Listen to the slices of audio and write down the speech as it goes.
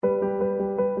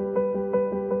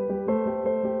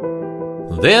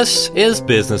This is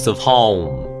Business of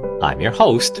Home. I'm your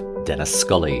host, Dennis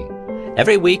Scully.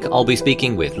 Every week I'll be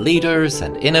speaking with leaders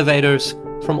and innovators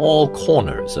from all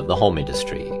corners of the home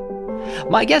industry.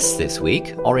 My guests this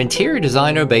week are interior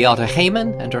designer Beata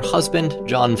Heuman and her husband,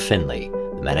 John Finley,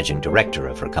 the managing director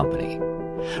of her company.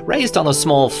 Raised on a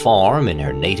small farm in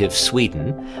her native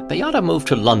Sweden, Beata moved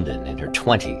to London in her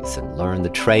 20s and learned the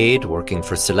trade working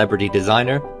for celebrity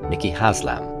designer Nikki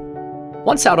Haslam.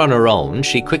 Once out on her own,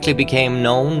 she quickly became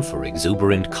known for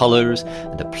exuberant colors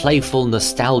and a playful,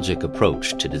 nostalgic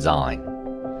approach to design.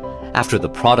 After the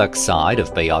product side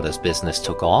of Beata's business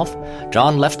took off,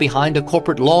 John left behind a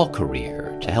corporate law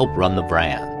career to help run the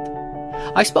brand.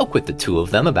 I spoke with the two of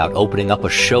them about opening up a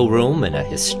showroom in a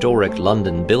historic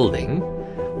London building,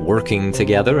 working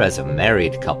together as a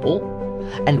married couple,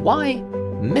 and why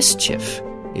mischief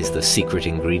is the secret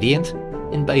ingredient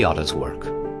in Beata's work.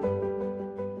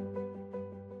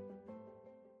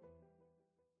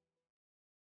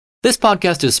 This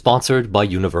podcast is sponsored by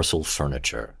Universal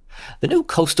Furniture. The new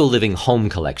Coastal Living Home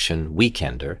Collection,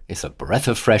 Weekender, is a breath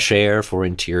of fresh air for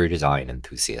interior design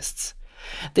enthusiasts.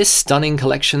 This stunning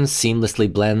collection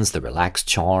seamlessly blends the relaxed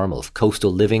charm of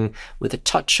coastal living with a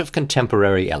touch of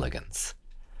contemporary elegance.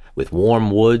 With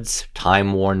warm woods,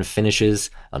 time-worn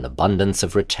finishes, an abundance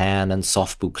of rattan and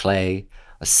soft boucle,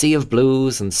 a sea of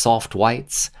blues and soft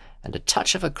whites, and a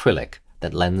touch of acrylic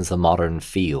that lends the modern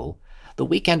feel, the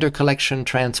Weekender collection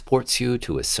transports you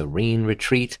to a serene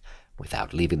retreat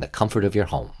without leaving the comfort of your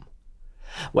home.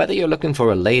 Whether you're looking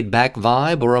for a laid-back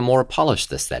vibe or a more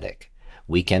polished aesthetic,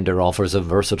 Weekender offers a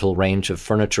versatile range of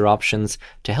furniture options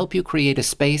to help you create a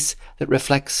space that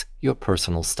reflects your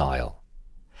personal style.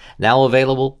 Now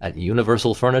available at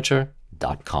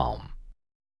universalfurniture.com.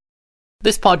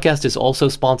 This podcast is also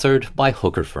sponsored by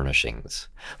Hooker Furnishings.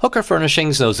 Hooker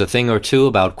Furnishings knows a thing or two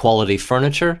about quality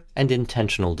furniture and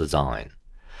intentional design.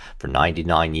 For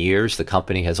 99 years, the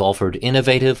company has offered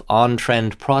innovative,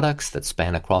 on-trend products that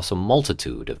span across a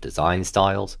multitude of design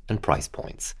styles and price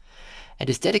points, and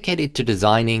is dedicated to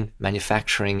designing,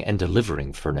 manufacturing, and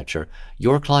delivering furniture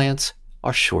your clients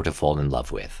are sure to fall in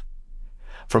love with.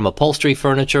 From upholstery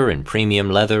furniture in premium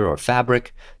leather or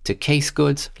fabric to case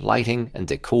goods, lighting, and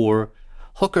decor,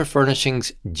 Hooker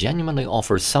Furnishings genuinely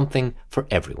offers something for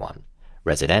everyone: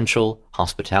 residential,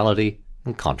 hospitality,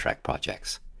 and contract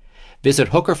projects. Visit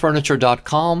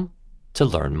hookerfurniture.com to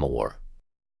learn more.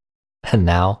 And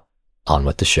now, on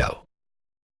with the show.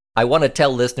 I want to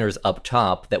tell listeners up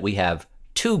top that we have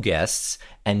two guests,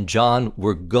 and John,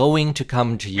 we're going to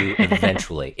come to you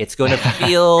eventually. It's going to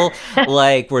feel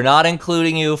like we're not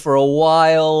including you for a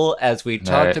while as we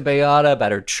talk to Beata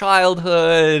about her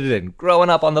childhood and growing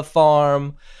up on the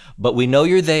farm, but we know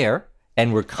you're there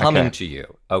and we're coming to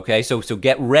you. Okay, so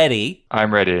get ready.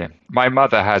 I'm ready. My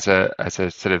mother has a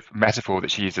sort of metaphor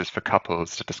that she uses for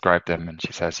couples to describe them, and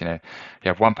she says, you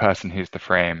have one person who's the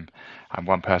frame and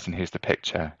one person who's the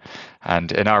picture.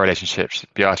 And in our relationship,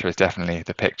 Beata is definitely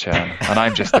the picture, and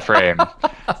I'm just the frame.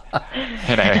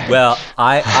 Well,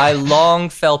 I long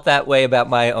felt that way about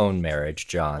my own marriage,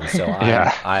 John. So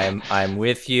I'm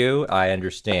with you. I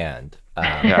understand.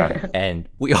 And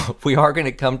we are going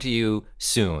to come to you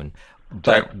soon.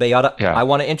 But Beata, I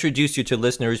want to introduce you to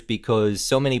listeners because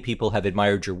so many people have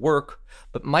admired your work,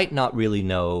 but might not really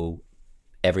know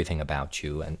everything about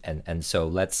you. And so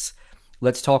let's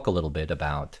talk a little bit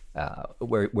about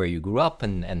where you grew up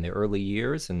and the early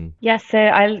years. And yes, so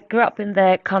I grew up in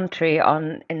the country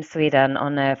in Sweden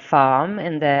on a farm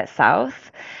in the south.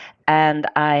 And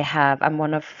I'm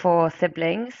one of four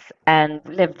siblings and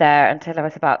lived there until I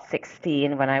was about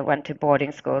 16 when I went to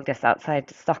boarding school just outside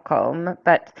Stockholm,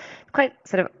 but quite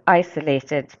sort of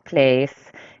isolated place,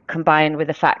 combined with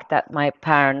the fact that my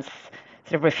parents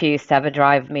sort of refused to ever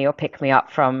drive me or pick me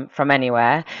up from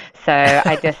anywhere. So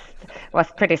I just was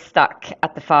pretty stuck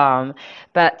at the farm.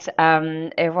 But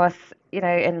it was,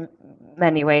 in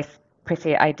many ways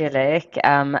pretty idyllic.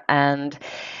 And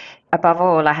above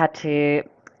all, I had to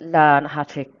learn how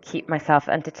to keep myself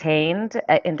entertained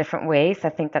in different ways. I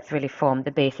think that's really formed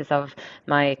the basis of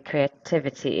my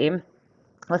creativity.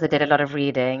 Also did a lot of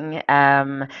reading,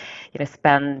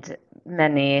 spend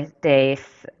many days,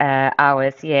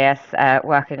 hours, years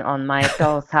working on my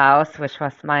doll's house, which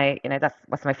was that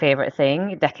was my favorite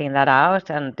thing, decking that out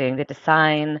and doing the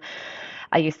design.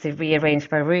 I used to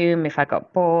rearrange my room if I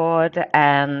got bored,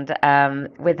 and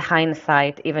with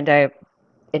hindsight, even though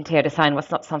interior design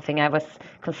was not something I was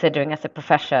considering as a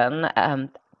profession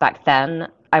back then,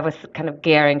 I was kind of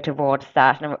gearing towards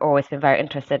that, and I've always been very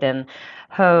interested in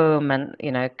home and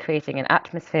creating an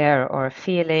atmosphere or a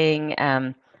feeling.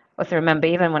 Also remember,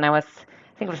 even when I was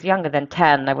think I was younger than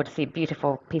 10, I would see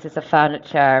beautiful pieces of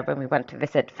furniture when we went to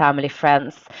visit family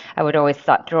friends. I would always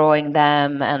start drawing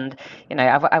them, and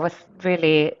I was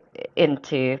really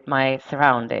into my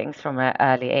surroundings from an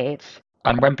early age.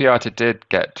 And when Beata did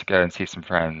get to go and see some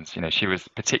friends, she was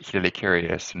particularly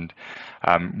curious, and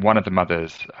one of the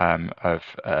mothers of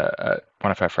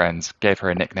one of her friends gave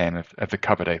her a nickname of the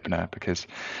cupboard opener, because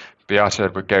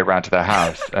Beata would go round to their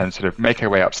house and sort of make her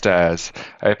way upstairs,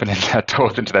 opening their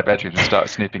doors into their bedrooms and start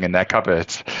snooping in their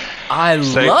cupboards. I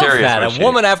love that. A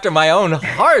woman after my own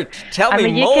heart. Tell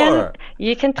me more.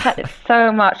 You can tell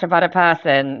so much about a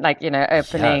person, like,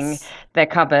 opening their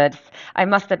cupboards. I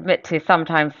must admit to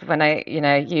sometimes when I,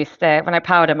 when I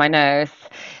powder my nose,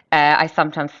 I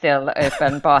sometimes still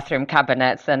open bathroom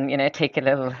cabinets and, take a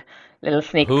little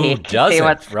sneak peek to see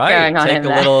what's going on in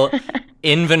there. Take a little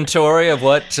inventory of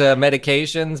what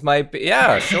medications might be.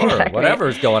 Yeah, sure. Exactly.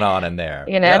 Whatever's going on in there.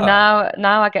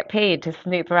 Now I get paid to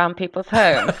snoop around people's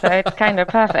homes, so it's kind of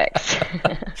perfect.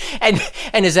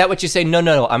 And is that what you say?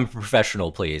 No, I'm a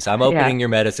professional, please. I'm opening your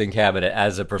medicine cabinet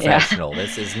as a professional.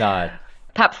 This is not...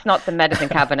 Perhaps not the medicine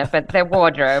cabinet, but their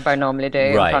wardrobe I normally do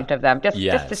in front of them, just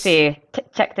to see,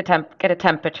 check get a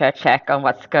temperature check on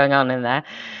what's going on in there.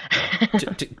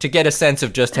 to get a sense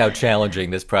of just how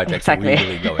challenging this project's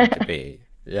really going to be.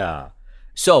 Yeah.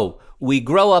 So we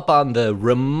grow up on the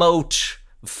remote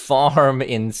farm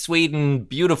in Sweden,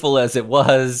 beautiful as it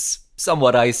was,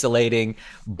 somewhat isolating,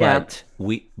 but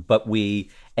you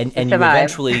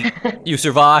eventually you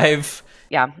survive.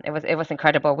 Yeah, it was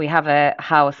incredible. We have a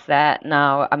house there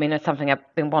now. I mean, it's something I've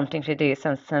been wanting to do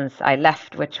since I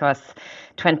left, which was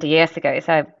 20 years ago.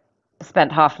 So I've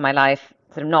spent half my life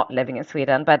sort of not living in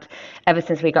Sweden. But ever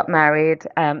since we got married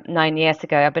 9 years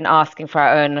ago, I've been asking for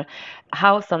our own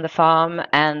house on the farm.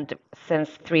 And since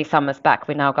 3 summers back,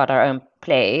 we now got our own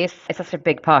place. It's such a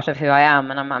big part of who I am,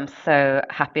 and I'm so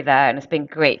happy there. And it's been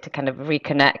great to kind of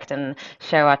reconnect and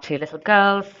show our 2 little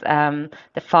girls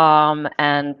the farm,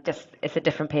 and just it's a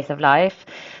different pace of life.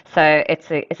 So it's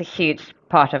a huge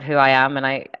part of who I am, and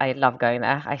I love going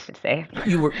there, I should say.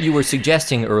 You were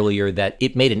suggesting earlier that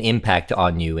it made an impact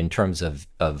on you in terms of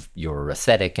your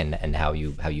aesthetic and how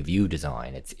you view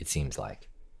design. It seems like.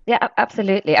 Yeah,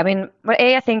 absolutely. I mean,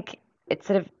 I think it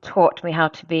sort of taught me how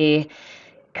to be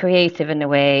creative in a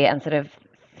way and sort of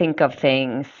think of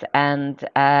things, and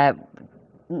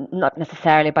not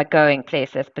necessarily by going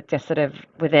places, but just sort of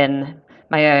within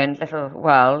my own little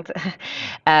world.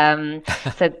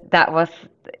 So that was,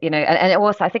 and it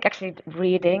also, I think actually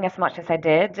reading as much as I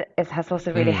did has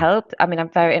also really helped. I mean, I'm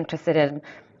very interested in,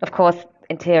 of course,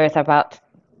 interiors are about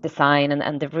design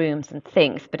and the rooms and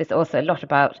things, but it's also a lot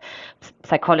about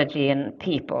psychology and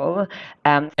people.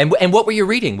 And what were you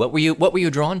reading? What were you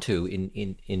drawn to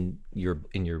in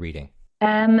your reading?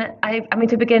 I mean,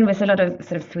 to begin with, a lot of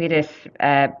sort of Swedish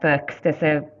books.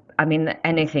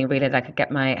 Anything really that I could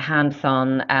get my hands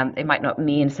on. It might not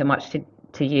mean so much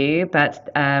to you, but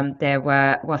there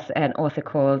was an author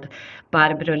called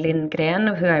Barbro Lindgren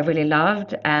who I really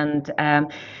loved, and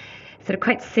sort of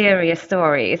quite serious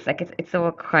stories. Like it's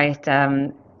all quite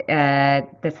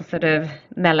there's a sort of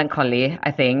melancholy,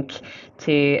 I think,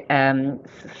 to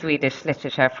Swedish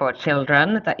literature for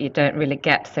children that you don't really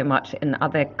get so much in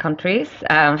other countries.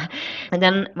 And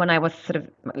then when I was sort of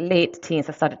late teens,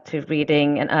 I started to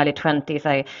reading, in early 20s,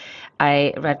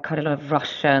 I read quite a lot of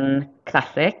Russian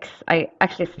classics. I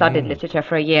actually studied literature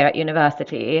for a year at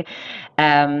university,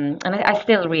 and I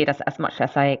still read as much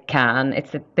as I can.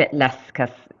 It's a bit less because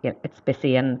it's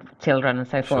busy and children and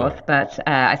so forth, but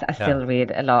I still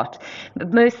read a lot.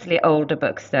 But mostly older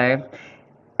books, though.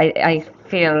 I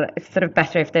feel it's sort of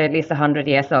better if they're at least 100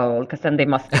 years old, because then they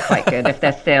must be quite good if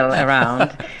they're still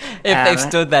around. If they've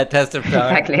stood that test of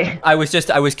time. Exactly. I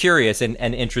was curious and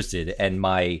interested, and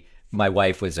my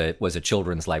wife was a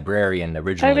children's librarian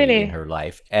originally in her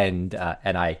life, and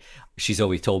she's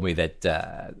always told me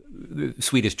that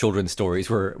Swedish children's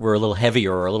stories were a little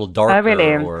heavier or a little darker. Oh,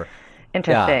 really?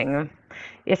 Interesting. Yeah.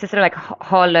 It's just sort of like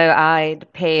hollow-eyed,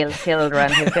 pale children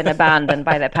who've been abandoned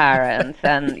by their parents,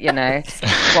 and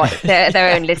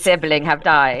their only sibling have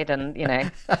died, and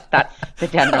that's the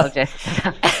general gist.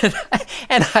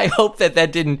 And I hope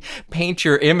that didn't paint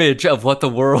your image of what the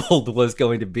world was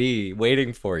going to be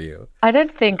waiting for you. I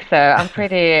don't think so. I'm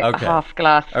pretty half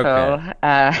glass full. Okay.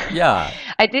 Yeah.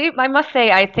 I must say,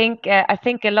 I think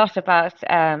a lot about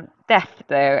death,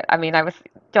 though. I mean,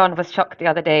 John was shocked the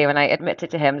other day when I admitted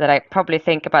to him that I probably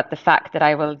think about the fact that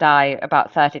I will die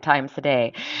about 30 times a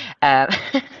day. About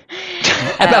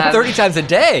 30 times a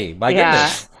day? My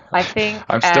goodness. I think...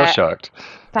 I'm still shocked.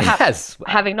 perhaps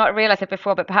having not realized it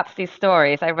before, but perhaps these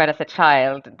stories I read as a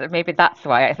child, maybe that's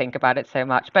why I think about it so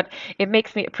much. But it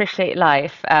makes me appreciate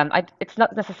life. It's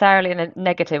not necessarily in a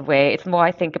negative way. It's more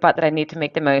I think about that I need to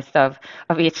make the most of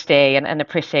each day and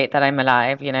appreciate that I'm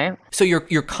alive, you know? So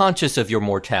you're conscious of your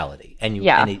mortality, and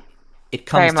it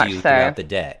comes to you throughout the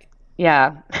day.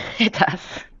 Yeah, it does.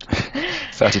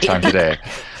 30 times a day.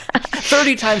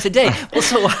 30 times a day. Well,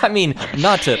 so I mean,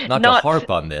 not to harp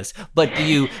on this, but do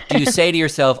you say to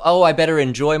yourself, "Oh, I better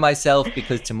enjoy myself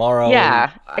because tomorrow"?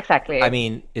 Yeah, exactly. I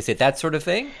mean, is it that sort of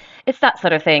thing? It's that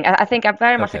sort of thing. I think I'm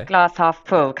very much a glass half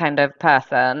full kind of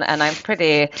person, and I'm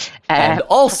pretty. And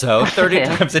also, 30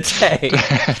 times a day,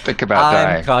 think about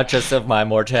dying. I'm conscious of my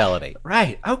mortality.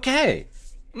 Right. Okay.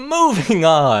 Moving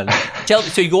on.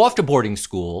 So you go off to boarding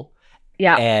school.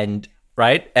 Yeah. And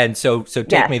so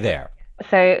take me there.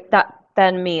 So that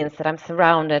then means that I'm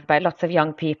surrounded by lots of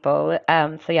young people.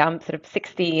 I'm sort of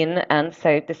 16, and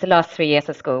so this is the last 3 years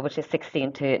of school, which is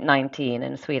 16 to 19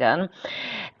 in Sweden.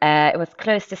 It was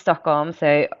close to Stockholm,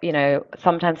 so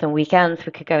sometimes on weekends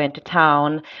we could go into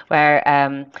town where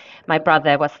my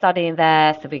brother was studying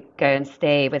there, so we'd go and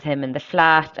stay with him in the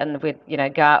flat, and we'd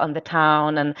go out on the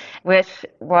town, and which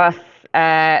was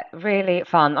really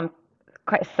fun. I'm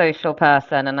quite a social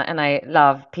person, and I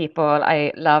love people.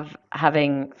 I love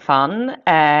having fun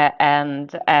and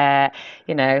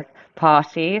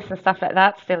parties and stuff like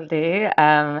that. Still do,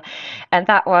 and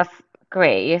that was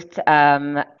great.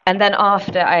 And then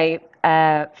after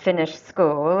I finished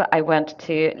school, I went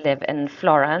to live in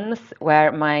Florence,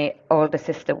 where my older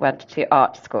sister went to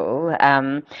art school,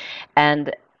 and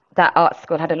that art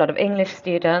school had a lot of English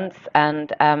students,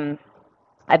 and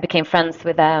I became friends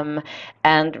with them,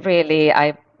 and really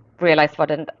I realized I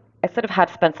sort of had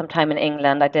spent some time in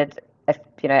England. I did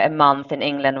a month in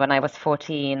England when I was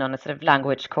 14 on a sort of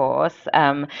language course,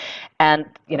 and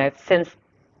since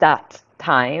that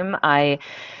time I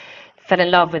fell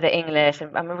in love with the English.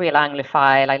 I'm a real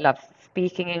Anglophile. I love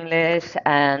speaking English,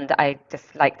 and I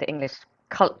just like the English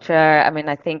culture. I mean,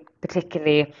 I think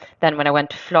particularly then when I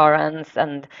went to Florence,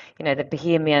 and the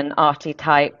bohemian arty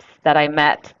types that I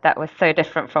met, that was so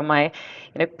different from my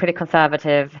pretty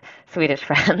conservative Swedish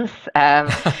friends.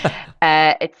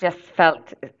 It just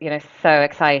felt so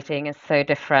exciting and so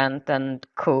different and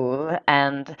cool.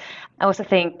 And I also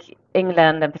think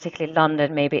England, and particularly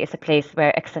London, maybe is a place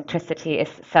where eccentricity is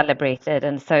celebrated,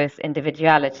 and so is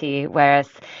individuality, whereas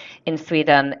in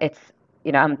Sweden it's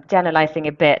I'm generalizing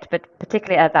a bit, but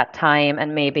particularly at that time,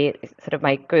 and maybe sort of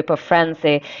my group of friends,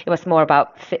 it was more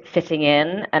about fitting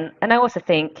in. And I also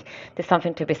think there's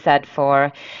something to be said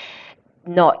for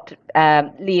not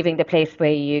leaving the place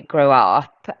where you grow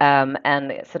up,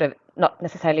 and sort of not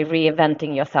necessarily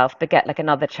reinventing yourself, but get like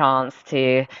another chance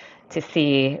to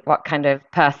see what kind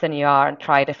of person you are and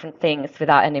try different things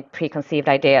without any preconceived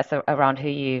ideas around who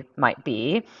you might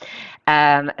be.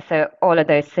 So all of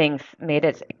those things made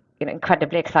it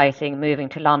incredibly exciting moving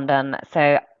to London.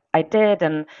 So I did,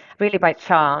 and really by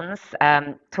chance,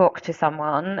 talked to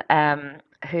someone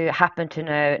who happened to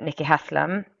know Nicky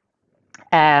Haslam.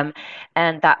 And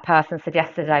that person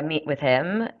suggested I meet with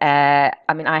him. I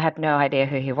mean, I had no idea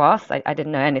who he was. I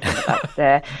didn't know anything about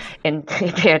the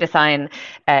interior design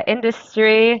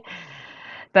industry.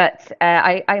 But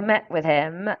I met with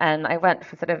him, and I went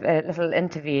for sort of a little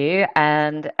interview,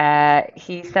 and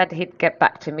he said he'd get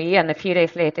back to me. And a few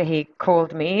days later, he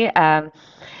called me and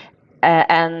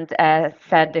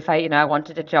said if I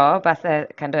wanted a job as a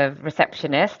kind of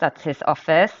receptionist at his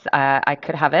office, I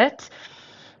could have it.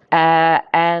 I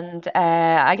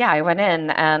went in,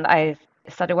 and I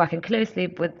started working closely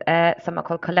with someone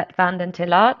called Colette Vanden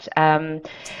Tillart,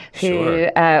 who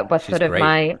was She's sort of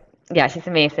great. she's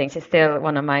amazing. She's still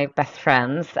one of my best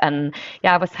friends. And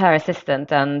I was her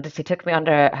assistant, and she took me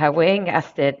under her wing,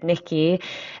 as did Nikki,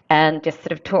 and just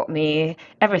sort of taught me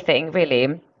everything,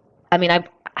 really. I mean,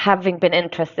 having been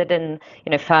interested in,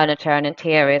 furniture and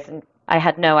interiors, and I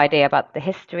had no idea about the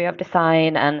history of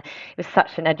design, and it was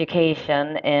such an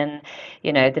education in,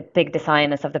 the big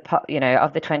designers of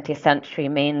of the 20th century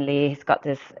mainly. He's got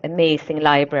this amazing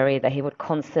library that he would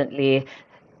constantly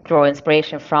draw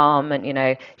inspiration from,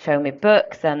 and show me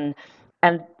books, and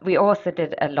we also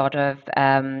did a lot of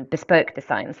bespoke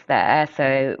designs there.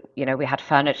 So we had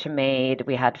furniture made,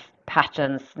 we had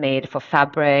patterns made for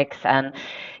fabrics, and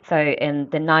so in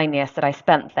the 9 years that I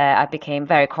spent there, I became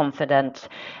very confident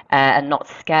and not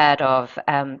scared of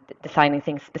designing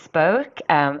things bespoke,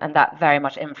 and that very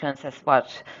much influences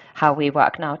how we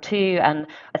work now too. And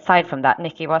aside from that,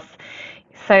 Nicky was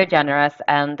so generous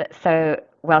and so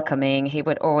welcoming. He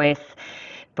would always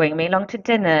bring me along to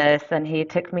dinners, and he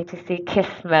took me to see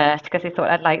Kismet because he thought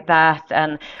I'd like that.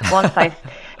 And once I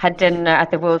had dinner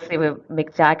at the Wolseley with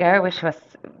Mick Jagger, which was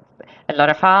a lot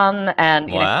of fun, and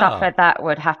stuff Wow. like that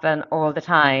would happen all the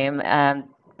time.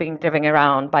 Being driven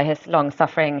around by his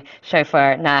long-suffering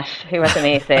chauffeur Nash, who was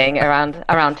amazing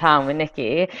around town with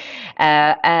Nikki,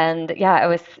 and yeah, it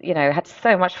was had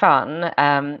so much fun.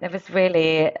 It was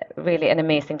really really an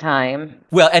amazing time.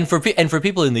 Well, and for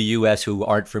people in the U.S. who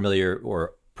aren't familiar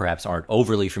or perhaps aren't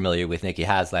overly familiar with Nicky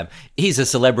Haslam, he's a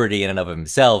celebrity in and of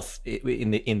himself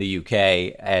in the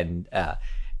UK,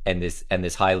 and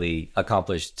this highly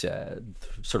accomplished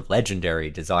sort of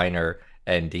legendary designer,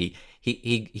 and he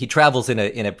travels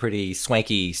in a pretty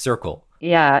swanky circle.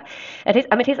 Yeah,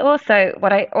 and he's also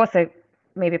what I also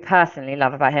maybe personally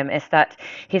love about him is that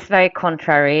he's very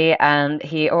contrary, and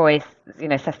he always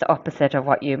says the opposite of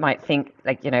what you might think,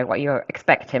 like what you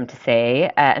expect him to say,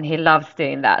 and he loves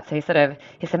doing that. So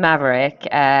he's a maverick,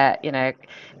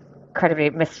 incredibly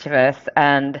mischievous,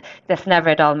 and there's never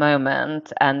a dull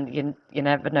moment, and you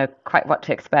never know quite what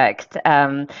to expect.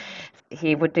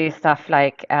 He would do stuff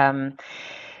like.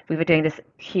 We were doing this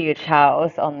huge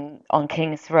house on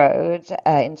King's Road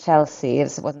in Chelsea. It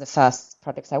was one of the first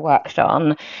projects I worked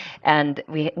on, and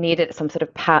we needed some sort of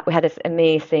we had this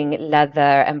amazing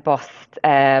leather embossed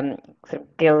sort of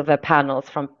silver panels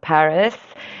from Paris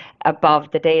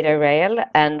above the data rail,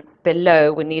 and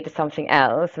below we needed something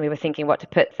else, and we were thinking what to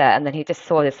put there, and then he just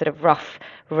saw this sort of rough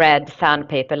red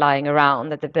sandpaper lying around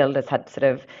that the builders had sort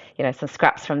of some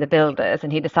scraps from the builders,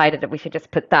 and he decided that we should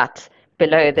just put that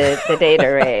below the data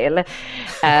rail,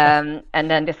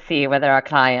 and then just see whether our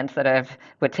client sort of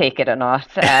would take it or not.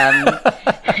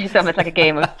 It's almost like a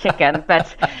game of chicken,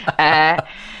 but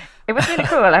it was really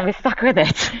cool, and we stuck with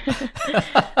it.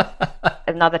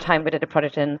 Another time we did a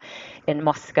project in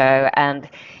Moscow, and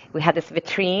we had this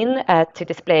vitrine to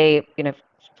display,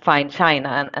 fine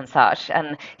china and such,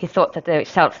 and he thought that the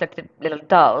shelves looked a little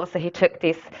dull, so he took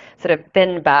these sort of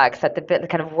bin bags, the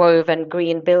kind of woven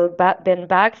green bin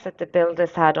bags that the builders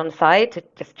had on site to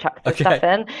just chuck the stuff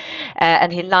in,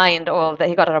 and he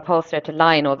got an upholsterer to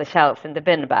line all the shelves in the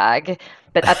bin bag,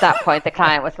 but at that point the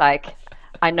client was like,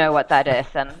 I know what that is,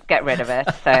 and get rid of it.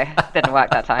 So it didn't work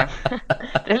that time.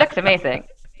 But it looks amazing.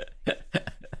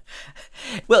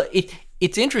 Well,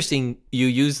 it's interesting you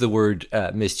use the word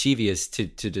mischievous to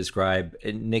describe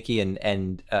Nicky,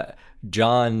 and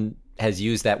John has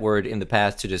used that word in the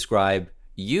past to describe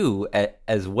you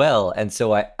as well. And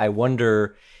so I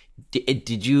wonder,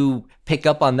 did you pick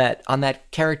up on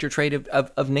that character trait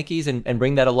of Nicky's and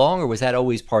bring that along, or was that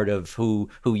always part of who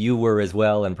you were as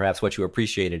well, and perhaps what you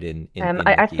appreciated in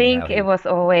I think it was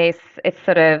always, it's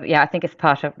sort of, I think it's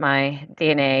part of my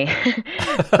DNA.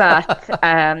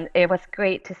 But it was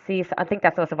great to see. I think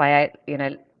that's also why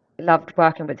I loved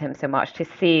working with him so much, to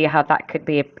see how that could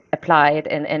be applied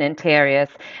in interiors.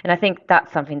 And I think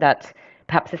that's something that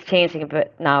perhaps is changing a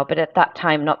bit now, but at that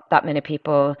time not that many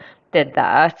people did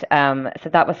that. So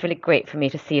that was really great for me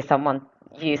to see someone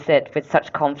use it with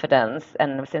such confidence,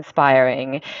 and it was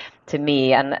inspiring to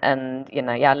me, and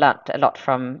I learned a lot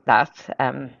from that.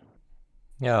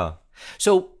 Yeah.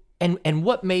 So and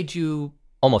what made you,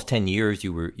 almost 10 years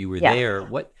you were there,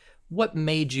 what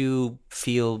made you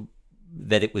feel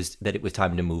that it was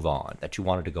time to move on, that you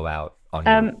wanted to go out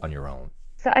on your own?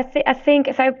 So I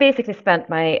think so. I basically spent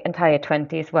my entire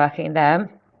 20s working there.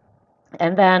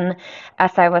 And then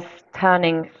as I was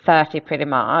turning 30 pretty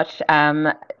much,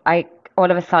 I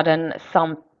all of a sudden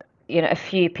a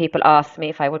few people asked me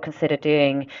if I would consider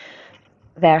doing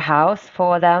their house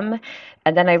for them.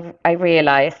 And then I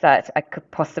realized that I could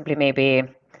possibly maybe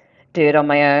do it on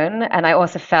my own. And I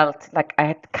also felt like I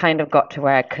had kind of got to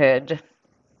where I could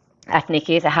at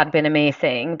Nicky's. It had been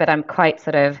amazing, but I'm quite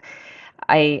sort of,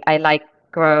 I like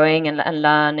growing and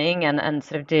learning and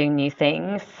sort of doing new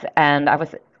things. And I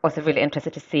was also really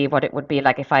interested to see what it would be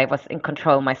like if I was in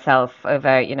control myself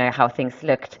over, how things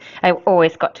looked. I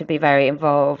always got to be very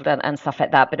involved and stuff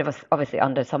like that, but it was obviously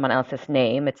under someone else's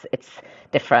name. It's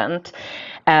different.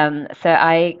 So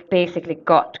I basically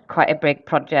got quite a big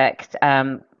project,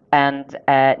 and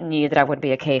knew that I would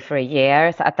be okay for a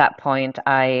year. So at that point,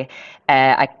 I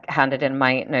handed in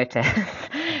my notice.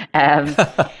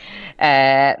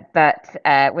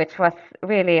 But which was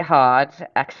really hard,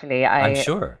 actually. I'm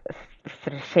sure.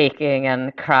 Sort of shaking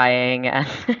and crying, and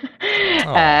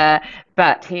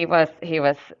but he was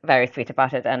very sweet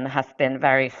about it and has been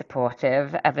very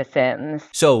supportive ever since.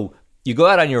 So you go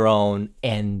out on your own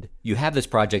and you have this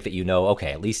project that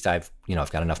okay, at least I've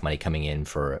got enough money coming in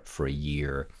for a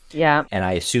year. Yeah. And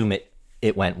I assume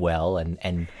it went well. And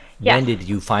yes. When did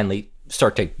you finally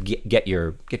start to get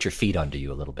your feet under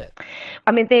you a little bit?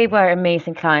 I mean, they were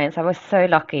amazing clients. I was so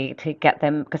lucky to get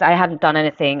them because I hadn't done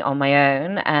anything on my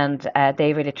own, and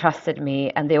they really trusted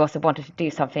me. And they also wanted to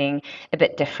do something a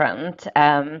bit different.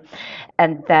 And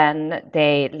then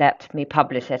they let me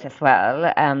publish it as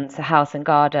well. So House and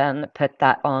Garden put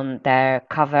that on their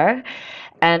cover,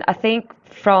 and I think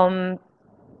from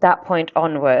that point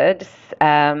onwards,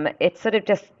 it sort of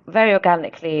just very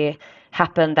organically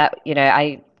happened that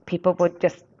I people would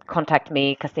just contact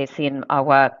me because they've seen our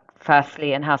work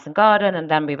firstly in House and Garden, and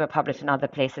then we were published in other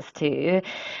places too.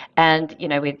 And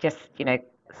we just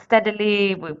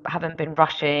steadily, we haven't been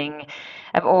rushing.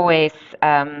 I've always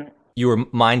You were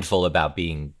mindful about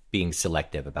being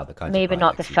selective about the kinds of maybe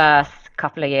not the projects you took on. first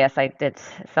couple of years. I did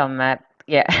some.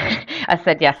 Yeah, I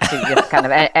said yes to just kind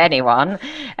of anyone.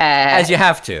 As you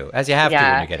have to when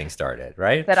yeah. you're getting started,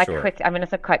 right? But Sure.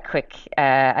 it's a quite quick.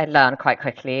 I learned quite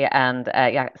quickly, and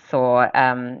saw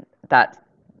that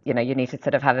you need to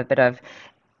sort of have a bit of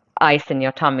ice in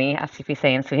your tummy, as we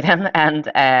say in Sweden, and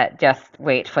just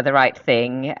wait for the right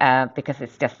thing, because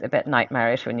it's just a bit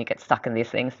nightmarish when you get stuck in these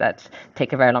things that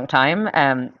take a very long time,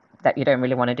 that you don't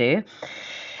really want to do.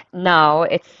 Now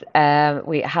it's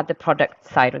we had the product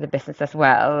side of the business as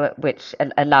well, which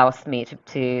allows me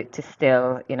to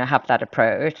still have that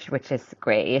approach, which is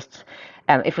great.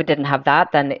 If we didn't have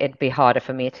that, then it'd be harder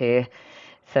for me to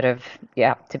sort of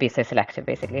to be so selective,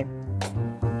 basically.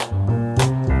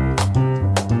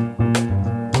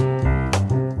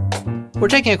 We're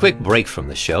taking a quick break from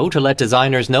the show to let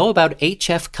designers know about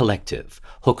HF Collective,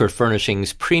 Hooker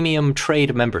Furnishings' premium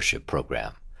trade membership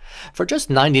program. For just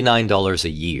 $99 a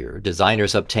year,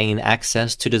 designers obtain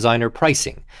access to designer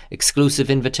pricing,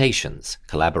 exclusive invitations,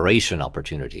 collaboration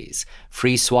opportunities,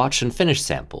 free swatch and finish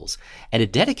samples, and a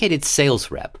dedicated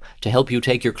sales rep to help you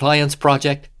take your client's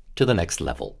project to the next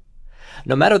level.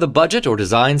 No matter the budget or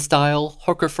design style,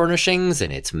 Hooker Furnishings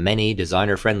and its many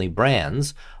designer-friendly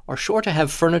brands are sure to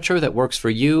have furniture that works for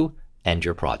you and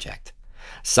your project.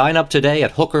 Sign up today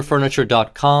at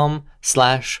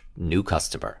hookerfurniture.com/new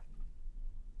customer.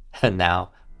 And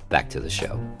now, back to the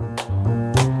show.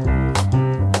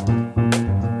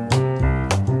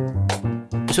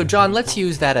 So, John, let's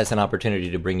use that as an opportunity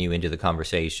to bring you into the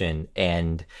conversation,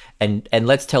 and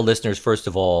let's tell listeners first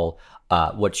of all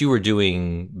what you were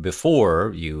doing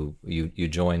before you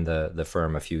joined the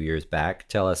firm a few years back.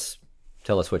 Tell us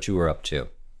what you were up to.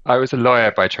 I was a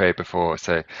lawyer by trade before,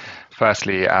 so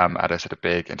firstly at a sort of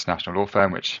big international law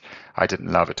firm, which I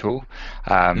didn't love at all.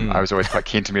 I was always quite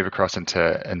keen to move across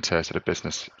into sort of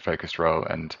business-focused role,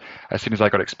 and as soon as I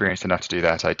got experienced enough to do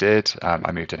that, I did.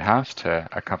 I moved in-house to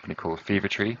a company called Fever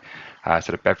Tree, sort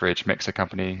of beverage mixer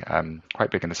company,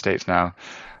 quite big in the States now,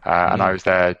 and I was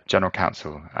their general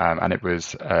counsel, and it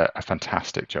was a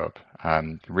fantastic job.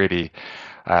 Really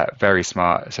very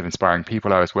smart, sort of inspiring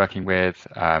people I was working with,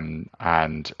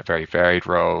 and a very varied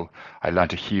role. I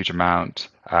learned a huge amount.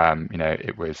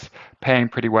 It was paying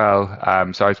pretty well,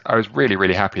 so I was really,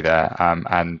 really happy there,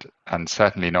 and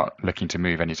certainly not looking to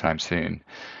move anytime soon.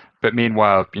 But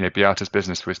meanwhile, Beata's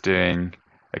business was doing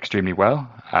extremely well,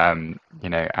 and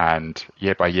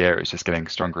year by year it was just getting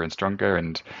stronger and stronger,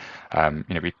 and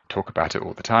we talk about it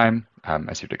all the time,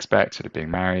 as you'd expect, sort of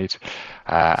being married,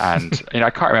 and I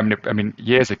can't remember. I mean,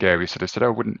 years ago we sort of said,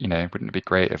 oh, wouldn't it be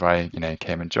great if I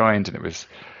came and joined? And it was,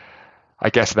 I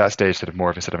guess, at that stage sort of more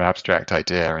of a sort of an abstract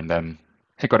idea, and then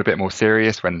it got a bit more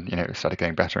serious when it started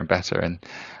getting better and better, and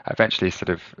eventually sort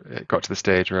of it got to the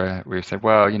stage where we said,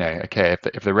 well, okay,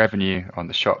 if the revenue on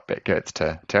the shop bit gets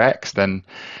to X, then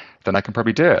I can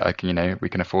probably do it. I can, we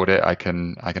can afford it. I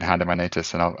can hand in my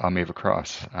notice and I'll move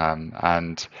across.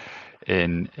 And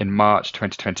in March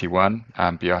 2021,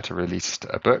 Beata released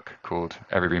a book called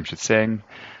Every Room Should Sing,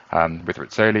 with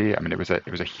Rizzoli. I mean, it was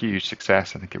a huge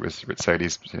success. I think it was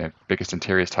Rizzoli's biggest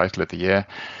interiors title of the year,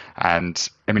 and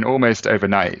I mean, almost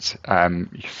overnight,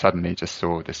 you suddenly just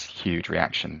saw this huge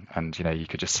reaction, and you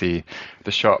could just see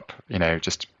the shop,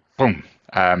 just boom,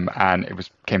 and it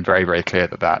became very, very clear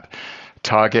that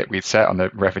target we'd set on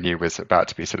the revenue was about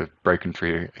to be sort of broken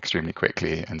through extremely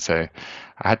quickly, and so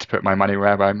I had to put my money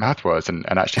where my mouth was, and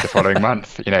actually the following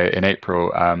month, in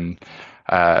April.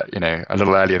 A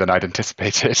little earlier than I'd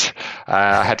anticipated,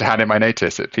 I had to hand in my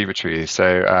notice at Fever Tree.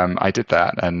 So I did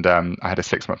that, and I had a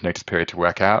 6-month notice period to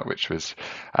work out, which was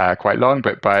quite long.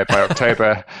 But by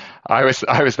October, I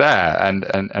was there, and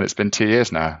it's been 2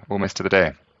 years now, almost to the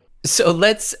day. So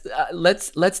let's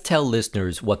tell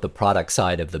listeners what the product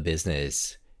side of the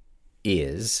business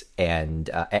is, and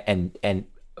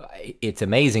it's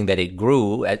amazing that it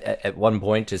grew at one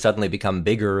point to suddenly become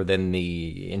bigger than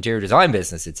the interior design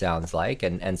business, it sounds like.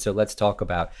 And so let's talk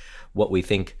about what we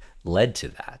think led to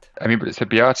that. I mean, so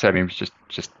Beata, I mean, we've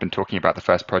just been talking about the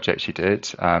first project she did,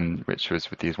 which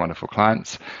was with these wonderful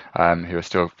clients, who are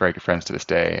still very good friends to this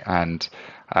day. And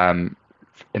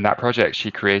in that project,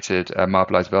 she created a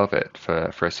marbleized velvet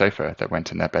for a sofa that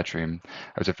went in their bedroom.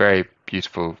 It was a very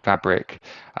beautiful fabric.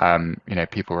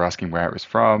 People were asking where it was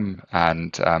from,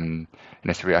 and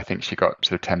so I think she got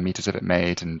sort of 10 meters of it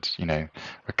made, and we're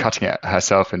cutting it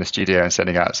herself in the studio and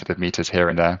sending out sort of meters here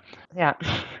and there. Yeah.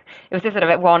 It was just sort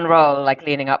of one roll, like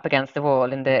leaning up against the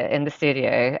wall in the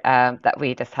studio, that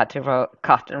we just had to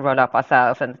cut and roll up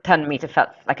ourselves, and 10 meters felt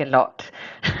like a lot.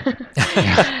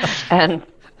 And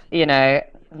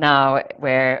now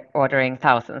we're ordering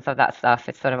thousands of that stuff.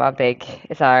 It's sort of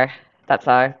that's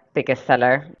our biggest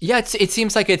seller. Yeah, it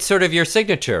seems like it's sort of your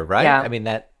signature, right? Yeah. I mean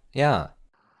yeah.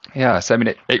 Yeah, so I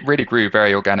mean, it really grew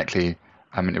very organically.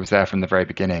 I mean, it was there from the very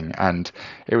beginning, and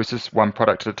it was just one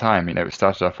product at a time. It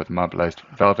started off with marbleized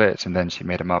velvet, and then she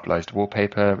made a marbleized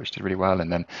wallpaper, which did really well,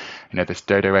 and then, this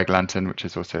dodo egg lantern, which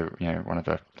is also, one of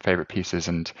the favorite pieces,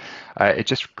 and it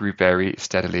just grew very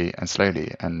steadily and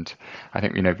slowly. And I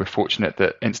think, we're fortunate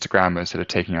that Instagram was sort of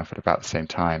taking off at about the same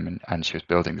time, and she was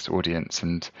building this audience,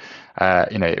 and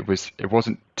it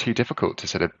wasn't too difficult to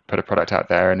sort of put a product out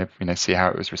there and see how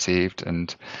it was received,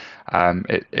 and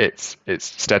it's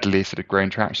steadily sort of grown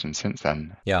traction since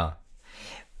then. Yeah.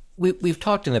 We've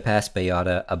talked in the past,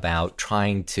 Beata, about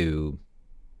trying to,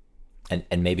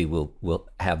 and maybe we'll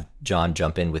have John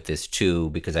jump in with this too,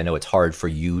 because I know it's hard for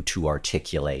you to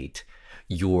articulate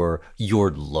your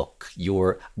look.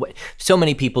 So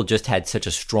many people just had such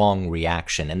a strong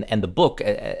reaction, and the book,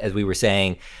 as we were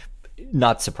saying,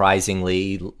 not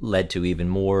surprisingly, led to even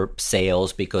more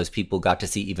sales because people got to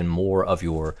see even more of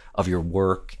your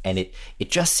work, and it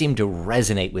just seemed to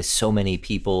resonate with so many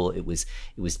people. It was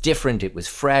different, it was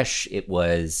fresh, it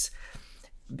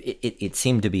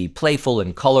seemed to be playful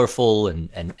and colorful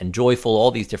and joyful, all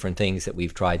these different things that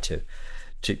we've tried to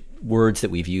words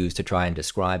that we've used to try and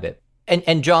describe it.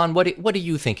 And John, what do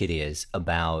you think it is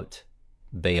about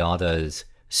Beata's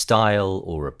style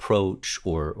or approach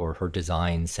or her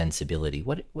design sensibility?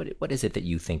 What is it that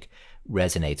you think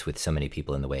resonates with so many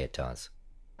people in the way it does?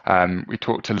 We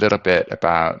talked a little bit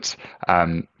about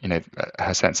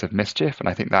her sense of mischief, and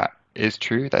I think that is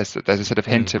true. There's a sort of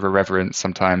hint of irreverence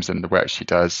sometimes in the work she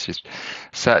does. She's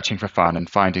searching for fun and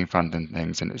finding fun in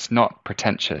things, and it's not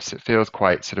pretentious. It feels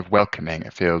quite sort of welcoming.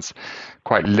 It feels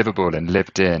quite livable and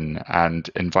lived in and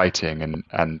inviting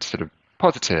and sort of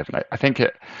positive. And I think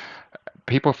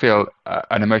people feel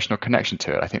an emotional connection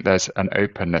to it. I think there's an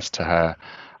openness to her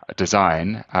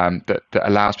design that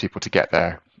allows people to get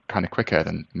there kind of quicker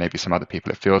than maybe some other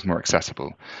people. It feels more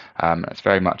accessible. It's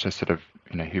very much a sort of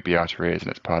who Beata is, and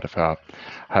it's part of her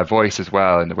voice as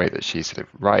well, in the way that she sort of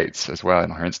writes as well, in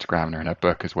her Instagram and in her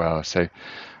book as well. So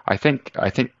I think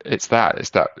it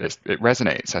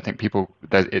resonates. I think people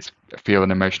feel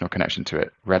an emotional connection to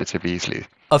it relatively easily.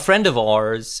 A friend of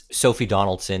ours, Sophie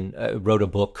Donaldson, wrote a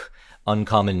book,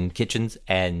 Uncommon Kitchens,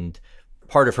 and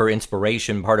part of her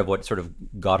inspiration, part of what sort of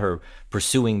got her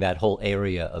pursuing that whole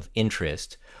area of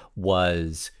interest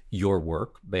was your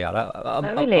work, Beata,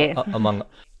 really? among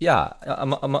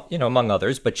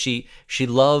others. But she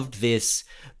loved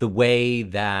the way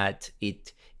that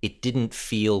it didn't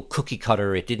feel cookie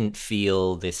cutter. It didn't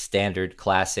feel this standard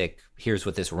classic, here's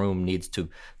what this room needs to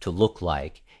look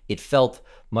like. It felt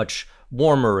much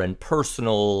warmer and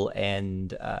personal,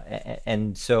 and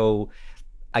so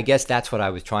I guess that's what I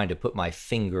was trying to put my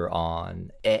finger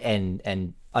on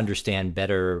and understand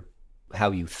better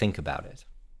how you think about it.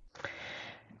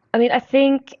 I mean, I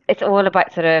think it's all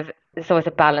about there's always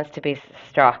a balance to be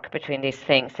struck between these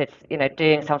things. It's,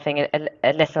 doing something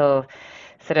a little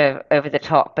sort of over the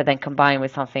top, but then combined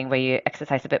with something where you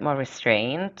exercise a bit more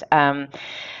restraint.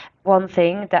 One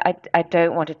thing that I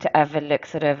don't want it to ever look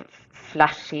sort of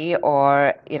flashy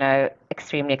or,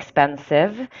 extremely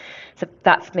expensive. So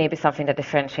that's maybe something that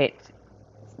differentiates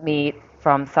me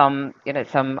from some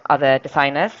other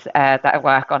designers that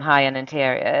work on high-end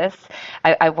interiors.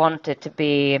 I want it to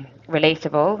be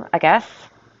relatable, I guess,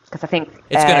 because I think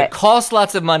it's going to cost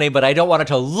lots of money, but I don't want it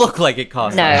to look like it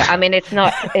costs. No, I mean it's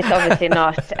obviously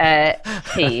not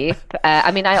cheap.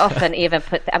 I mean, I often even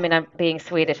I'm being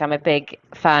Swedish, I'm a big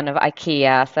fan of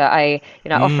IKEA, so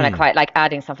often I quite like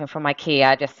adding something from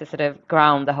IKEA just to sort of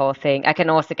ground the whole thing. I can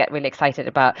also get really excited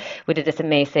about, we did this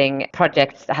amazing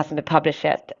project that hasn't been published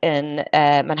yet in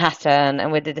Manhattan,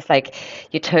 and we did this like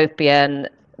utopian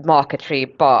marquetry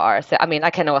bar. So I mean, I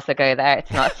can also go there.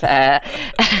 It's not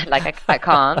like I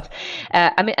can't.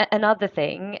 I mean, another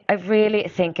thing, I really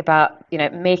think about,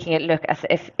 making it look as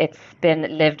if it's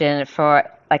been lived in for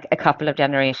like a couple of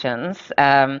generations,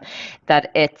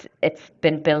 that it's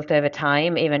been built over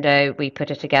time, even though we put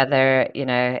it together, in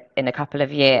a couple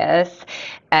of years,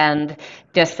 and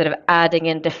just sort of adding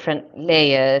in different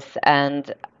layers.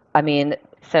 And I mean,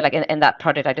 so like in that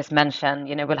project I just mentioned,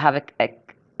 we'll have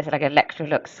it's like an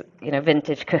Electrolux,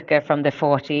 vintage cooker from the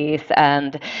 40s,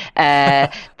 and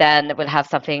then we'll have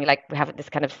something like we have this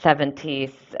kind of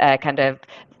 70s kind of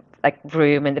like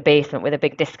room in the basement with a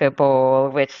big disco ball,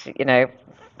 which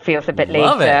feels a bit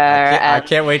Love later. it. I And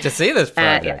can't wait to see this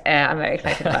project. I'm very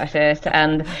excited about it,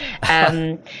 and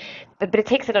but it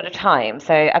takes a lot of time.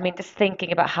 So I mean, just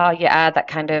thinking about how you add that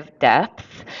kind of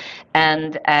depth,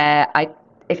 and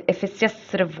if it's just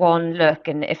sort of one look,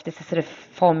 and if this is sort of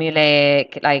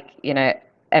formulaic, like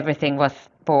everything was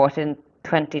bought in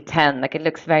 2010, like it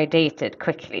looks very dated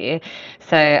quickly.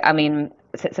 So I mean,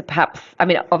 so perhaps, I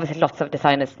mean, obviously lots of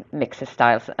designers mixes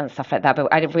styles and stuff like that, but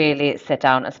I really sit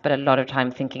down and spend a lot of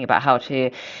time thinking about how to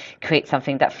create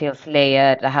something that feels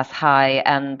layered, that has high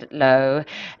and low.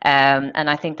 And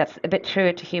I think that's a bit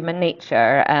true to human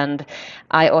nature. And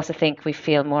I also think we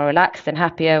feel more relaxed and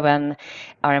happier when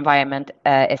our environment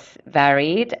is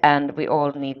varied, and we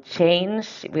all need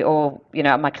change. We all,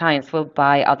 my clients will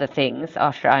buy other things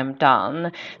after I'm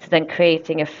done. So then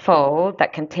creating a fold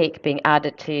that can take being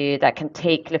added to, that can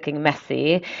take looking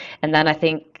messy. And then I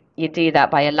think you do that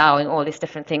by allowing all these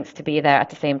different things to be there at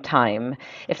the same time,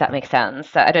 if that makes sense.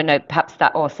 So I don't know, perhaps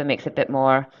that also makes it a bit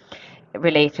more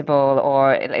relatable,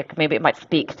 or like maybe it might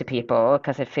speak to people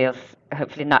because it feels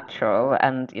hopefully natural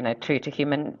and true to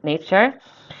human nature.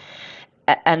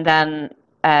 And then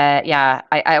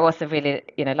I also really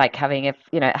like having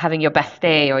having your best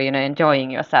day, or enjoying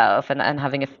yourself, and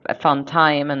having a fun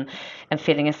time, and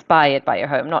feeling inspired by your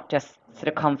home, not just sort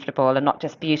of comfortable and not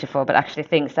just beautiful, but actually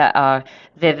things that are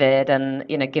vivid and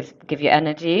give you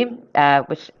energy,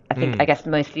 which I think I guess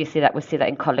mostly we see that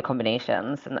in color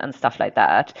combinations and stuff like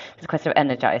that. It's quite sort of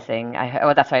energizing.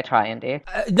 That's what I try and do.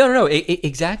 No,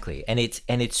 exactly. And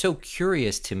it's so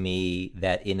curious to me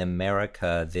that in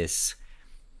America this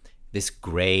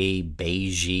gray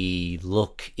beigey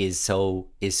look is so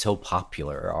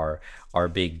popular. Our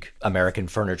big American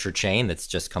furniture chain that's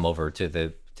just come over to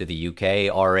the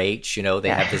UK, RH, they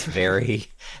have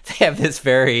this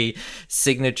very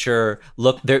signature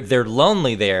look. They're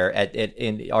lonely there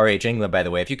in RH England, by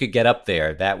the way. If you could get up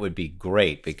there, that would be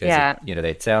great, because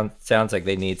it sounds like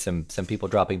they need some people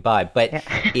dropping by. But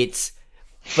it's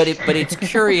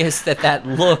curious that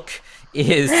look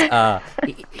is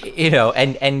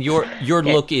and your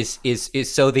look is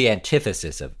so the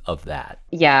antithesis of that.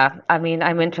 Yeah, I mean,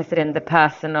 I'm interested in the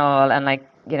personal and like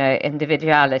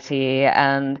individuality,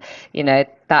 and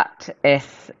that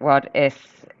is what is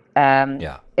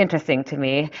interesting to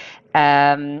me.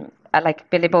 Like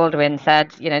Billy Baldwin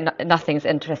said, nothing's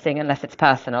interesting unless it's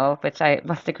personal, which I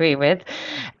must agree with.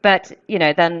 But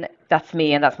then that's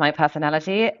me and that's my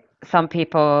personality. Some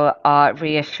people are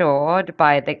reassured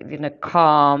by the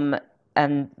calm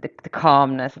and the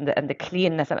calmness and the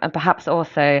cleanness, and perhaps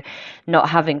also not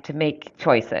having to make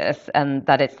choices. And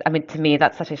that it's, I mean, to me,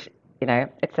 that's such a,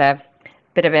 it's a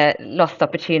bit of a lost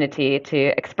opportunity to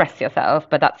express yourself,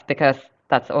 but that's because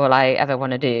that's all I ever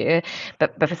want to do.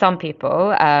 But for some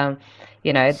people,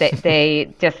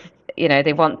 they just,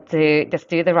 they want to just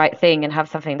do the right thing and have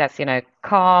something that's,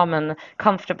 calm and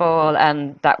comfortable,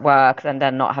 and that works, and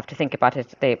then not have to think about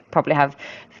it. They probably have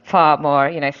far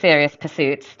more, serious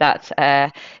pursuits that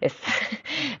is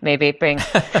maybe brings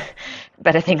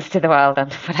better things to the world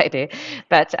than what I do.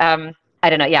 But I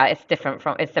don't know. Yeah,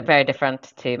 it's very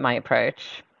different to my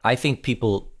approach. I think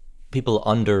people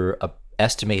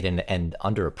underestimate and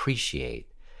underappreciate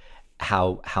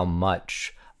how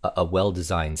much a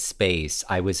well-designed space.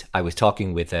 I was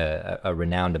talking with a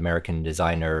renowned American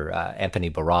designer, Anthony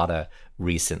Barata,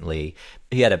 recently.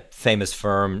 He had a famous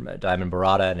firm, Diamond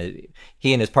Barata, and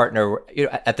he and his partner,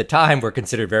 at the time, were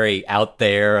considered very out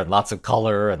there and lots of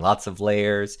color and lots of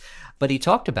layers. But he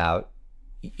talked about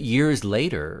years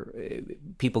later,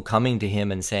 people coming to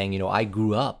him and saying, I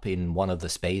grew up in one of the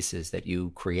spaces that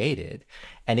you created,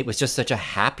 and it was just such a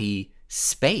happy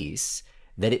space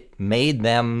that it made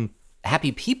them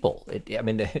happy people.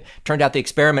 It turned out the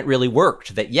experiment really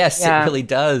worked, that yes, it really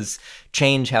does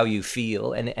change how you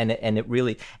feel. And it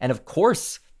really, and of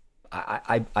course,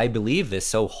 I believe this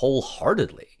so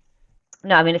wholeheartedly.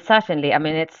 No, I mean it's certainly. I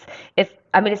mean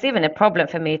it's even a problem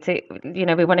for me to,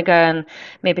 we want to go and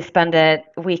maybe spend a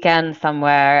weekend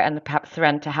somewhere and perhaps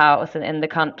rent a house in the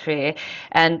country,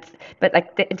 and but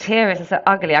like the interiors are so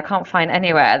ugly. I can't find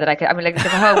anywhere that I could. I mean, like the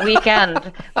whole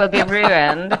weekend will be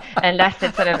ruined unless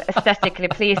it's sort of aesthetically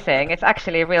pleasing. It's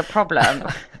actually a real problem.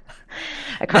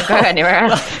 I can't go anywhere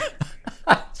else.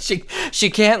 She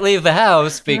can't leave the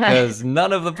house because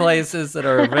none of the places that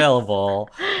are available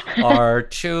are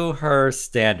to her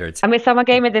standards. I mean, someone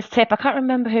gave me this tip. I can't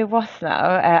remember who it was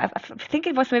now. I think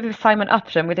it was maybe Simon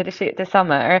Upton. We did a shoot this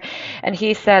summer, and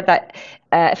he said that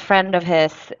a friend of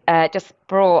his just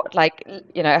brought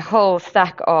a whole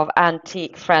stack of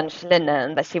antique French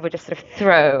linen that she would just sort of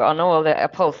throw on all the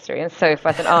upholstery and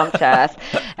sofas and armchairs,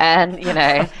 and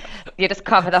you just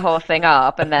cover the whole thing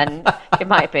up, and then you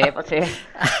might be able to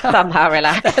somehow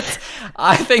relax.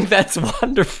 I think that's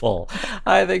wonderful.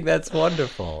 That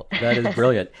is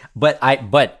brilliant. But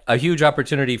a huge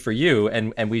opportunity for you,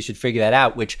 and we should figure that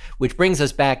out. Which brings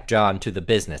us back, John, to the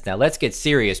business. Now let's get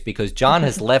serious, because John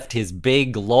has left his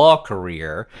big law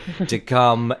career to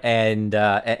come and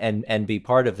be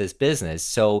part of this business.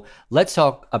 So let's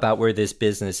talk about where this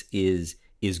business is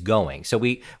going. So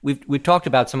we've talked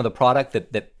about some of the product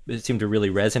that seemed to really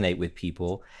resonate with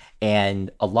people, and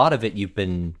a lot of it you've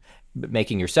been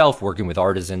making yourself, working with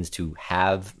artisans to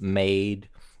have made.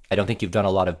 I don't think you've done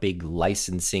a lot of big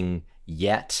licensing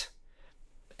yet,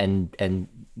 and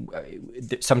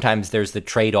sometimes there's the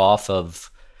trade-off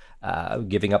of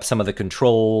giving up some of the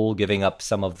control, giving up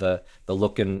some of the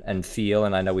look and feel,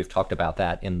 and I know we've talked about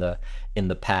that in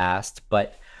the past.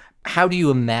 But how do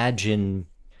you imagine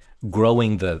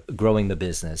growing the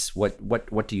business?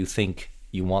 What do you think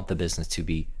you want the business to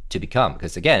become?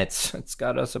 Because again, it's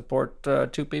got to support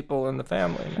 2 people in the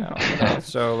family now.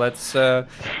 So let's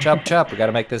chop. We got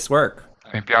to make this work.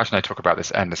 I mean, Beata and I talk about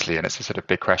this endlessly, and it's a sort of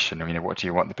big question. I mean, what do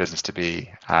you want the business to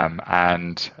be?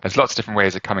 And there's lots of different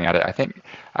ways of coming at it. I think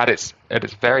at its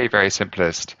very, very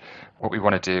simplest, what we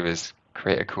want to do is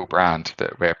create a cool brand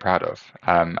that we're proud of.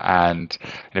 And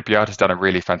Beata's done a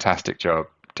really fantastic job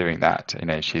doing that.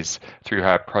 She's, through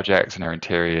her projects and her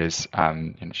interiors,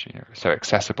 so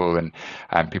accessible,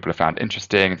 and people have found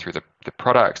interesting, through the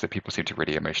products that people seem to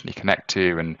really emotionally connect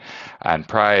to and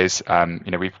prize.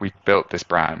 We've built this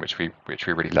brand which we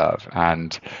really love,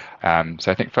 and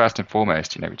so I think first and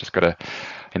foremost, we just got to,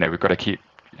 we've got to keep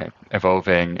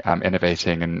evolving,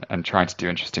 innovating, and trying to do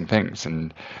interesting things,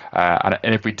 and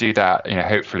if we do that,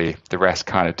 hopefully the rest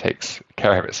kind of takes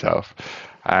care of itself.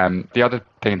 The other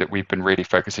thing that we've been really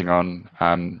focusing on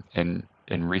in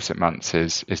recent months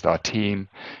is our team,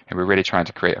 and we're really trying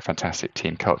to create a fantastic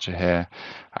team culture here.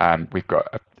 We've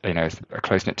got a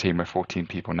close-knit team of 14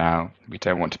 people now. We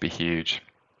don't want to be huge.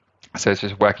 So it's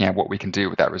just working out what we can do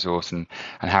with that resource and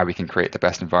how we can create the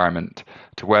best environment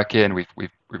to work in.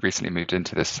 We've recently moved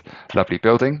into this lovely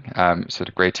building, sort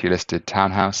of Grade 2 listed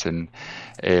townhouse in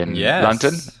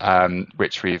London,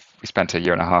 which we spent 1.5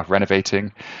 years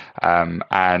renovating,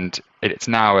 and it's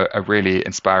now a really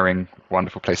inspiring,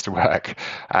 wonderful place to work.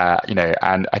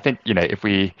 And I think if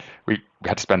we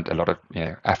had to spend a lot of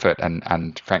effort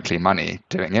and frankly money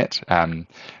doing it.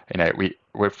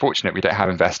 We're fortunate we don't have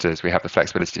investors. We have the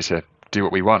flexibility to do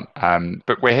what we want.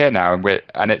 But we're here now,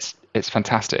 and it's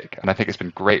fantastic, and I think it's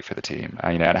been great for the team.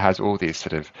 And it has all these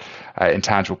sort of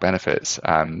intangible benefits.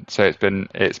 So it's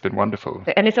been wonderful.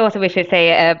 And it's also, we should say,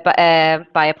 a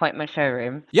by appointment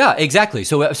showroom. Yeah, exactly.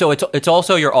 So it's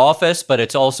also your office, but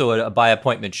it's also a by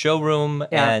appointment showroom,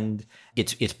 and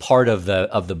it's part of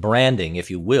the branding,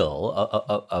 if you will,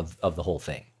 of the whole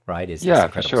thing, right? It's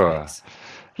for sure. Space.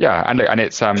 Yeah, and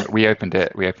it's we opened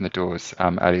the doors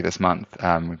early this month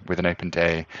with an open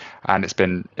day, and it's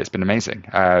been amazing.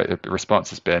 The response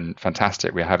has been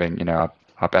fantastic. We're having our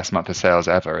best month of sales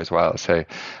ever as well. So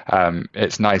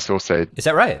it's nice also. Is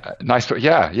that right? Nice,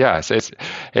 yeah. So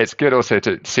it's good also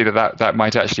to see that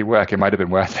might actually work. It might have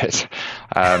been worth it,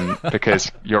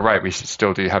 because you're right. We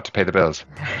still do have to pay the bills.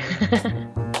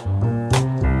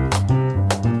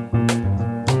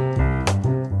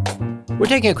 We're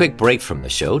taking a quick break from the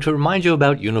show to remind you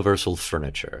about Universal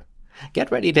Furniture. Get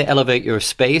ready to elevate your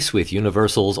space with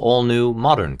Universal's all-new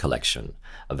Modern Collection,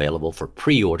 available for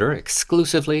pre-order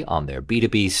exclusively on their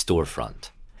B2B storefront.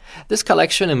 This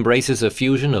collection embraces a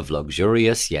fusion of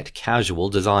luxurious yet casual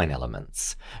design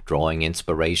elements, drawing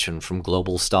inspiration from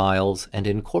global styles and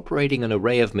incorporating an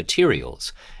array of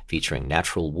materials featuring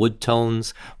natural wood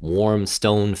tones, warm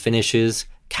stone finishes,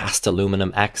 cast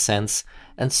aluminum accents,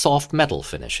 and soft metal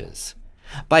finishes.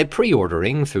 By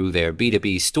pre-ordering through their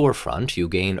B2B storefront, you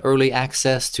gain early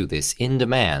access to this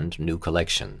in-demand new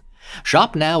collection,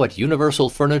 Shop now at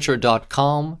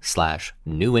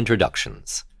universalfurniture.com/new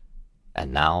introductions.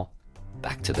 And now,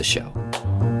 back to the show.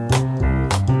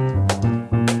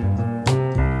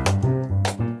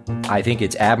 I think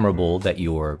it's admirable that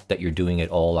you're doing it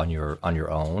all on your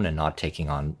own and not taking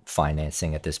on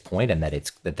financing at this point, and that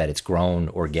it's grown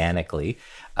organically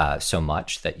so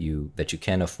much that you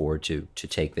can afford to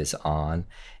take this on.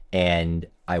 And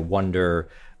I wonder,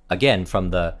 again,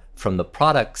 from the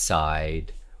product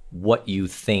side, what you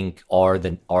think are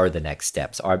the next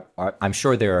steps. I'm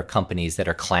sure there are companies that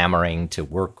are clamoring to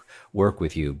work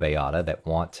with you, Beata, that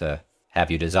want to have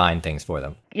you design things for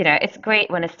them. It's great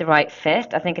when it's the right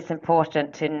fit. I think it's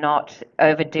important to not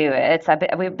overdo it.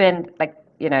 We've been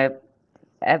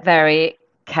very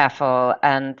careful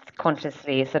and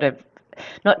consciously sort of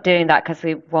not doing that because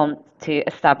we want to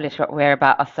establish what we're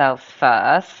about ourselves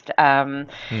first.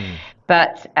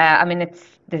 But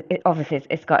obviously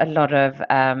it's got a lot of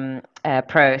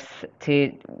pros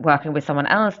to working with someone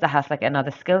else that has like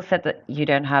another skill set that you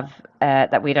don't have,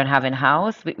 that we don't have in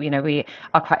house. We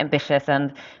are quite ambitious,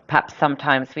 and perhaps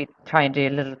sometimes we try and do a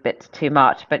little bit too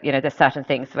much. But there's certain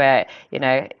things where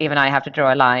even I have to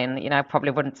draw a line. I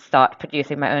probably wouldn't start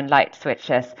producing my own light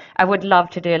switches. I would love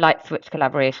to do a light switch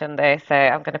collaboration though, so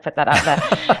I'm going to put that out there.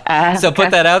 So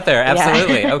put that out there,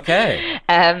 absolutely. Yeah. Okay.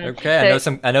 Okay.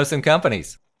 So, I know some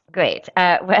companies. Great.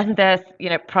 When there's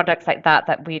products like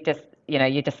that we just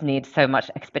you just need so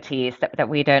much expertise that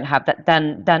we don't have, that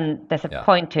then there's a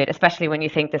point to it, especially when you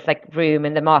think there's like room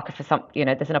in the market for some,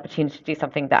 there's an opportunity to do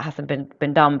something that hasn't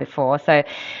been done before. So,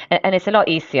 and it's a lot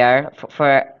easier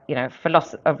for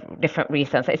lots of different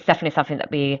reasons. It's definitely something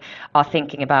that we are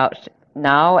thinking about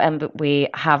now, and we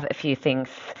have a few things.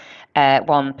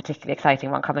 One particularly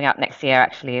exciting one coming up next year,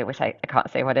 actually, which I can't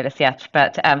say what it is yet.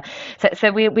 But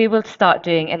so we will start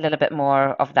doing a little bit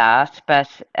more of that, but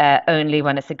only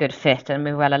when it's a good fit and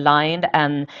we're well aligned,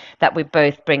 and that we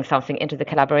both bring something into the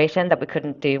collaboration that we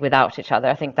couldn't do without each other.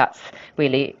 I think that's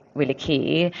really, really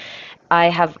key. I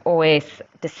have always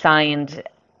designed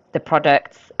the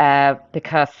products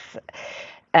because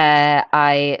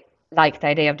I like the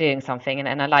idea of doing something,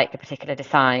 and I like a particular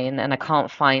design, and I can't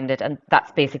find it, and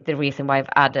that's basically the reason why I've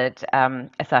added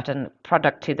a certain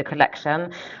product to the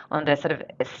collection under sort of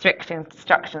strict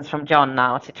instructions from John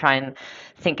now to try and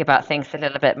think about things a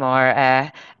little bit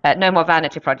more. No more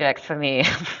vanity projects for me,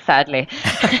 sadly.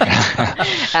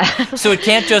 So it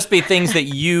can't just be things that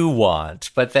you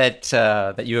want, but that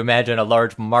you imagine a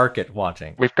large market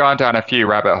wanting. We've gone down a few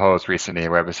rabbit holes recently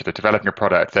where we're sort of developing a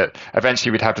product that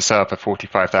eventually we'd have to sell for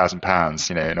 £45,000, in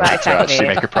order to actually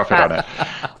make a profit on it.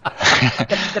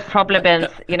 The problem is,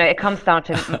 it comes down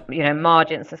to,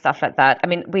 margins and stuff like that. I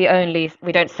mean, we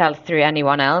don't sell through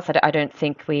anyone else. I don't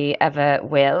think we ever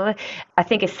will. I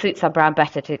think it suits our brand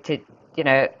better to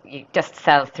you just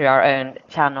sell through our own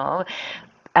channel.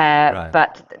 Right.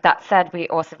 But that said, we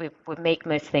make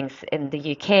most things in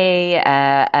the UK,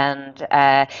 and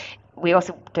we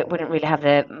also wouldn't really have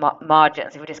the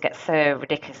margins. It would just get so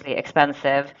ridiculously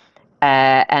expensive.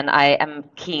 And I am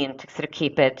keen to sort of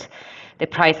keep the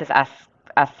prices as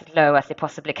low as they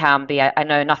possibly can be. I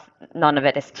know none of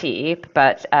it is cheap,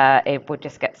 but it would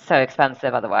just get so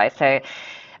expensive otherwise. So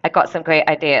I got some great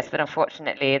ideas, but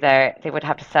unfortunately they would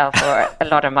have to sell for a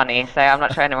lot of money. So I'm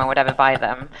not sure anyone would ever buy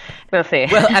them. We'll see.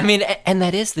 Well, I mean, and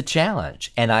that is the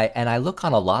challenge. And I look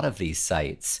on a lot of these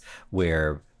sites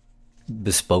where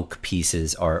bespoke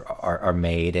pieces are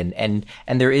made, and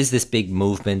there is this big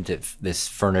movement of this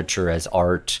furniture as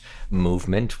art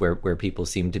movement where people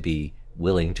seem to be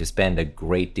willing to spend a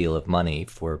great deal of money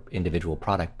for individual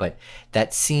product, but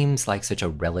that seems like such a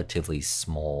relatively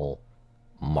small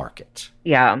market.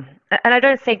 Yeah, and I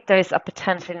don't think those are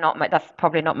potentially that's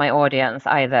probably not my audience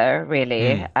either,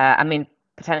 really. I mean,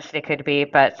 potentially could be,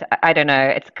 but I don't know.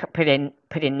 It's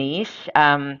pretty niche.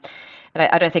 And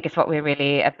I don't think it's what we're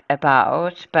really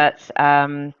about, but I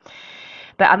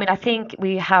mean, I think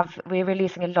we're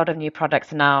releasing a lot of new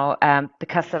products now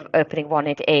because of opening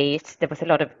 188. There was a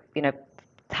lot of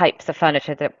types of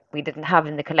furniture that we didn't have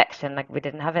in the collection. Like we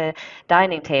didn't have a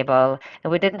dining table,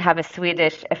 and we didn't have a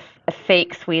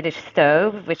fake Swedish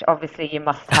stove, which obviously you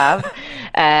must have.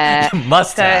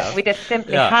 So we just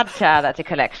simply had to add that to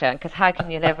collection, because how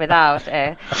can you live without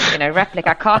a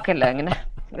replica kakelugn?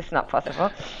 It's not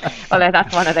possible. Although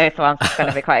that's one of those ones that's going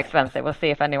to be quite expensive. We'll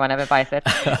see if anyone ever buys it.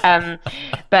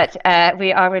 But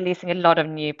we are releasing a lot of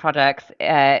new products,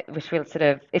 which will sort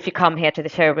of, if you come here to the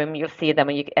showroom, you'll see them,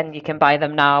 and you can buy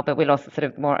them now, but we'll also sort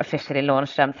of more officially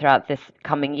launch them throughout this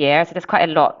coming year. So there's quite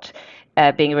a lot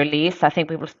being released. I think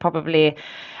we will probably,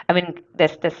 I mean,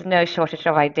 there's no shortage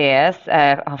of ideas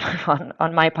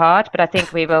on my part, but I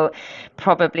think we will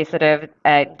probably sort of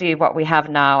do what we have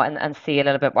now and see a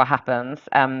little bit what happens.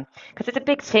 Because it's a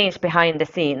big change behind the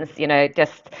scenes,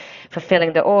 just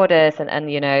fulfilling the orders and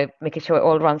making sure it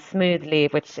all runs smoothly,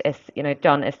 which is,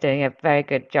 John is doing a very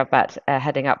good job at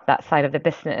heading up that side of the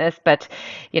business. But,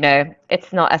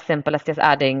 it's not as simple as just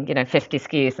adding, 50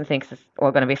 SKUs and things it's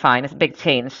all going to be fine. It's a big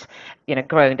change,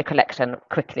 growing the collection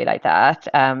quickly like that.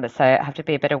 So I have to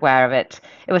be a bit aware of it.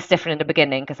 It was different in the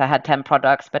beginning because I had 10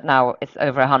 products, but now it's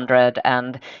over 100,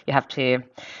 and you have to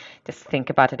just think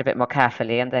about it a bit more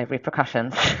carefully and the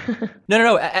repercussions.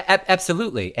 No,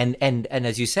 absolutely. And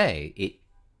as you say,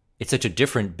 it's such a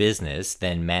different business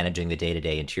than managing the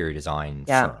day-to-day interior design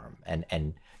firm.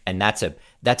 And that's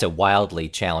a wildly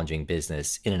challenging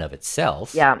business in and of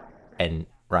itself. Yeah. And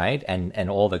right? And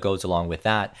all that goes along with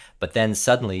that. But then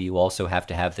suddenly you also have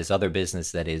to have this other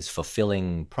business that is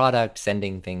fulfilling product,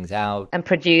 sending things out. And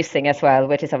producing as well,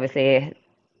 which is obviously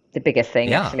the biggest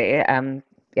thing, actually.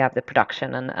 You have the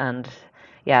production and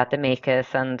the makers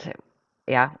and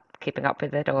keeping up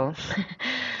with it all.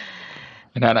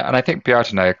 And I think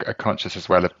Beata and I are conscious as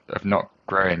well of not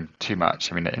growing too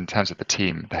much. I mean, in terms of the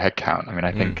team, the headcount. I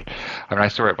mean, I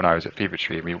saw it when I was at Fever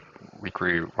Tree. We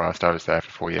grew whilst I was there for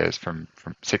 4 years from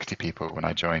 60 people when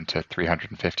I joined to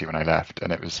 350 when I left,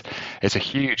 and it's a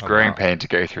huge growing pain to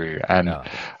go through. And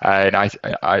I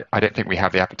don't think we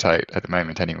have the appetite at the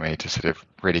moment anyway to sort of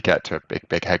really get to a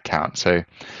big headcount. So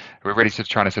we're really sort of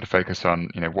trying to sort of focus on,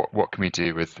 what can we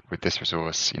do with this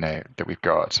resource, that we've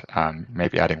got,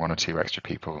 maybe adding 1 or 2 extra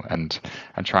people and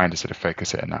trying to sort of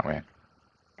focus it in that way.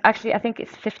 Actually, I think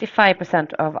it's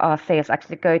 55% of our sales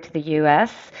actually go to the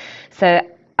US. So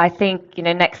I think,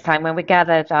 next time when we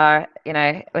gathered our,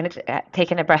 when it's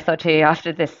taken a breath or two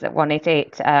after this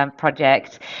 188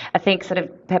 project, I think sort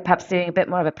of perhaps doing a bit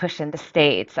more of a push in the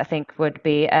States, I think would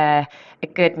be a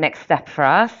good next step for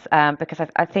us, because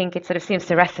I think it sort of seems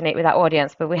to resonate with our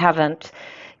audience, but we haven't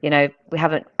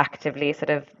actively sort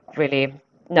of really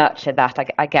nurtured that,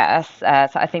 I guess. So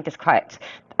I think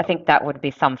I think that would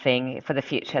be something for the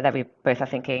future that we both are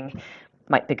thinking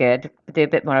might be good. Do a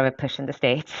bit more of a push in the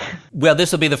States. Well,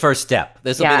 this will be the first step.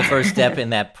 This will be the first step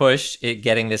in that push,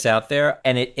 getting this out there.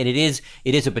 And it is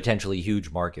a potentially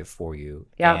huge market for you.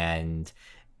 Yeah. And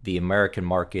the American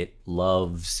market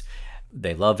love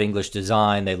English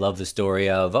design. They love the story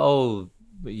of,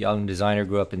 a young designer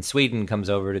grew up in Sweden, comes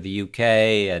over to the UK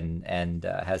and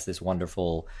has this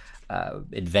wonderful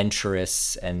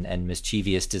adventurous and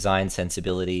mischievous design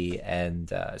sensibility,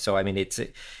 and so I mean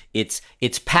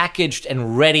it's packaged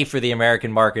and ready for the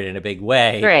American market in a big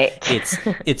way. Right.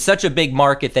 It's such a big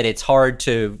market that it's hard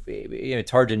to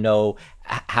know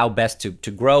how best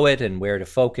to grow it and where to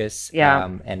focus.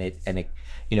 And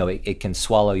it can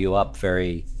swallow you up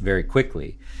very, very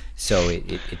quickly. So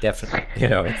it definitely,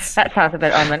 it's... That sounds a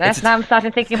bit ominous. Now I'm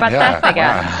starting thinking about death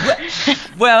again.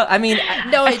 Well, I mean,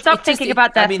 no. I stopped thinking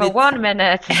about death for 1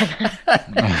 minute.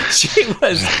 She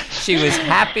was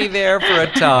happy there for a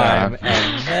time,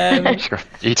 and then... She got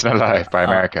eaten alive by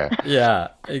America. Yeah,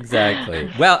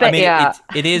 exactly. Well, but, I mean,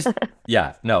 it is...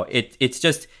 Yeah, no, it's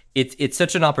just... It's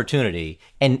such an opportunity.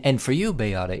 And for you,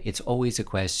 Beata, it's always a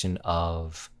question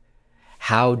of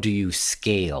how do you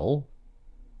scale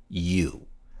you?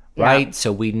 Right. Yeah.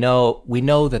 So we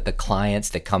know that the clients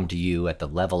that come to you at the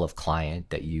level of client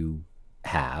that you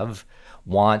have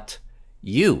want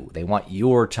you. They want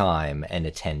your time and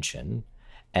attention.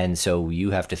 And so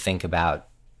you have to think about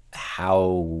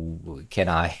how much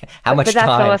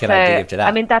time can I give to that?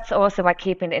 I mean, that's also why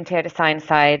keeping the interior design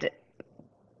side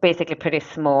basically pretty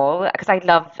small, because I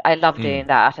love doing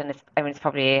that. And it's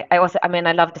probably, I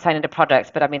love designing the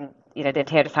products, but I mean, the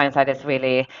interior design side is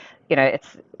really,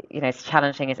 it's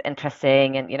challenging, it's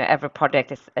interesting, and every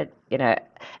project is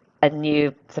a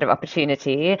new sort of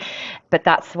opportunity. But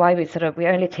that's why we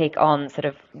only take on, sort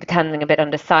of depending a bit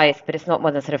on the size, but it's not more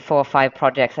than sort of 4 or 5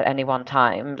 projects at any one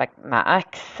time, like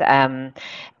max. And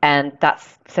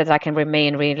that's so that I can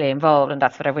remain really involved, and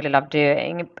that's what I really love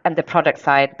doing. And the product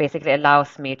side basically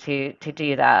allows me to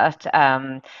do that.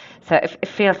 So it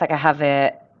feels like I have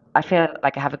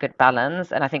a good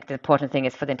balance, and I think the important thing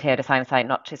is for the interior design side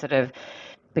not to sort of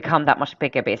become that much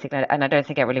bigger, basically. And I don't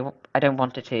think I don't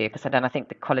want it to, because then I think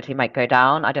the quality might go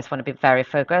down. I just want to be very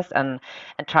focused and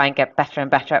try and get better and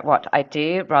better at what I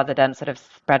do, rather than sort of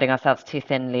spreading ourselves too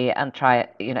thinly and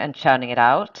and churning it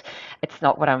out. It's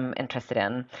not what I'm interested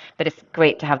in. But it's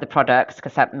great to have the products,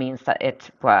 because that means that it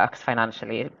works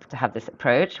financially to have this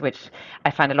approach, which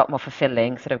I find a lot more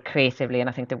fulfilling sort of creatively, and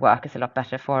I think the work is a lot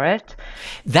better for it.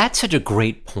 That's such a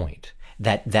great point.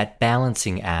 that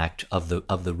balancing act of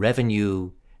the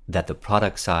revenue that the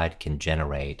product side can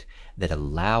generate that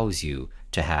allows you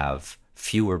to have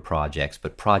fewer projects,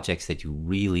 but projects that you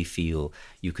really feel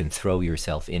you can throw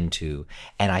yourself into.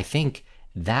 And I think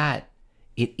that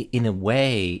in a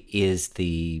way is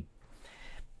the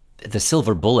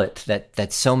silver bullet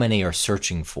that so many are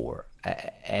searching for.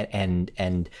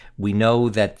 And we know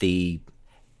that the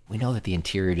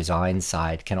interior design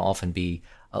side can often be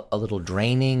a little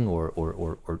draining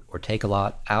or take a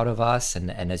lot out of us.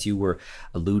 And as you were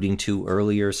alluding to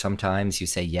earlier, sometimes you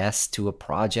say yes to a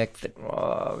project that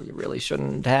you really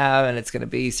shouldn't have, and it's going to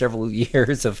be several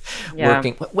years of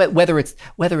working. Whether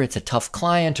it's a tough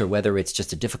client or whether it's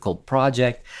just a difficult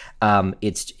project,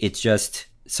 it's just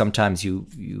sometimes you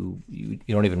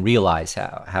don't even realize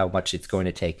how much it's going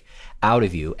to take out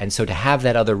of you. And so to have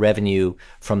that other revenue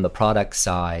from the product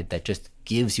side that just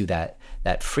gives you that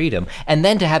freedom, and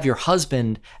then to have your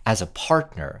husband as a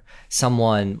partner,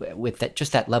 someone with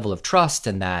that level of trust,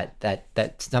 and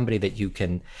that somebody that you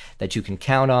can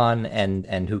count on,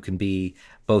 and who can be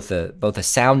both a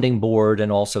sounding board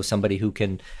and also somebody who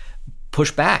can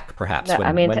push back perhaps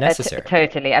when necessary.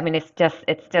 Totally. I mean, it's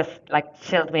just like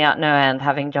chilled me out no end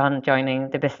having John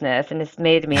joining the business, and it's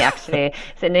made me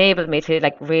it's enabled me to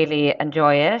like really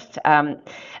enjoy it.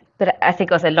 But I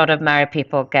think also a lot of married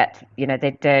people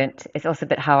it's also a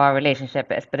bit how our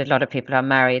relationship is, but a lot of people are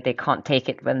married, they can't take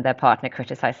it when their partner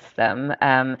criticizes them.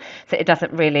 So it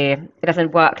doesn't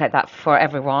work like that for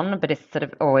everyone, but it's sort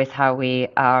of always how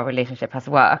our relationship has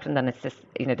worked. And then it's just,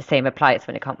 the same applies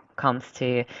when it comes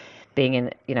to being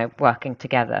working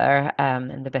together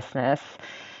in the business.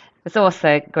 It's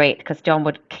also great because John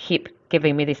would keep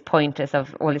giving me these pointers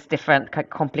of all these different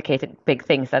complicated big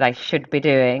things that I should be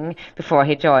doing before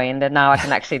he joined, and now I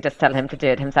can actually just tell him to do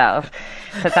it himself.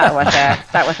 So that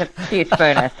was a huge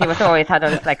bonus. He had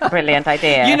all this like brilliant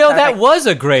idea. That was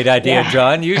a great idea,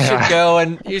 John. You should go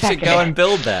and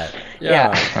build that.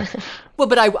 Yeah. Well,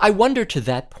 but I wonder to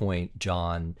that point,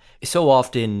 John, so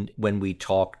often when we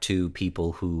talk to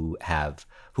people who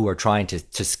are trying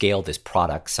to scale this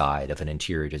product side of an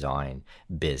interior design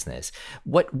business,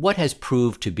 what has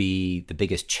proved to be the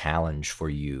biggest challenge for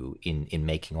you in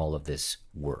making all of this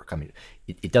work? I mean,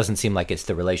 it doesn't seem like it's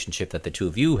the relationship that the two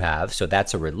of you have, so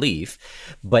that's a relief.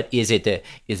 But is it the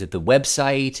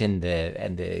website and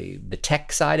the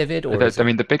tech side of it? Or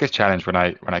the biggest challenge when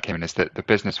I came in is that the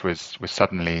business was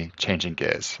suddenly changing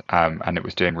gears, and it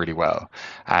was doing really well,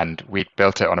 and we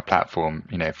built it on a platform,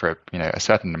 for a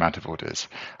certain amount of orders,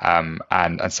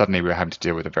 and suddenly we were having to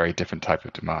deal with a very different type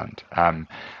of demand.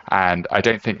 And I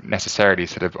don't think necessarily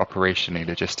sort of operationally,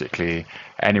 logistically,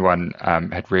 anyone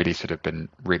had really sort of been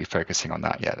really focusing on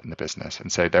that yet in the business.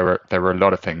 And so there were a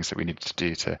lot of things that we needed to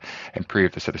do to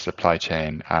improve the sort of supply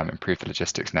chain, improve the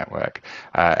logistics network,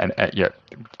 and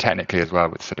technically as well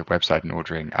with sort of website and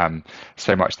ordering,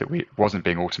 so much that we wasn't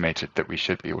being automated that we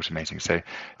should be automating. So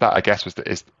that, I guess,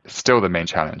 is still the main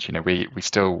challenge. We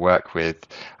still work with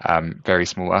very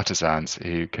small artisans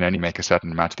who can only make a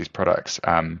certain amount of these products,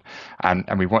 and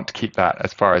we want to keep that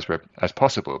as far as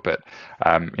possible. But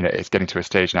it's getting to a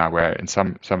stage now where in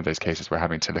some of those cases we're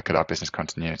having to look at our business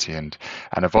continuity and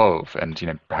evolve,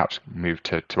 and perhaps move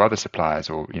to other suppliers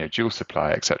or dual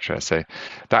supply, etc. So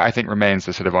that, I think, remains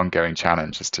the sort of ongoing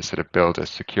challenge, is to sort of build a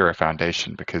secure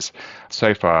foundation, because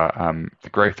so far the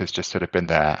growth has just sort of been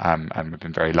there, and we've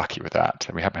been very lucky with that.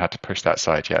 We haven't had to push that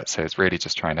side yet, so it's really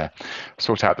just trying to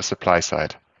sort out the supply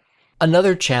side.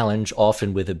 Another challenge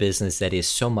often with a business that is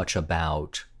so much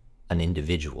about an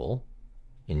individual,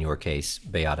 in your case,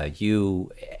 Beata, you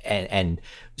and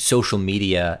social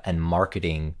media and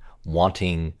marketing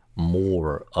wanting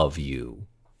more of you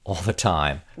all the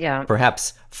time. Yeah.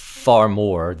 Perhaps far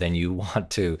more than you want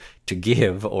to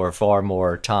give, or far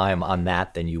more time on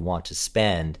that than you want to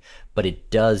spend. But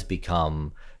it does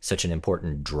become such an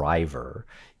important driver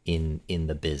in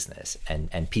the business,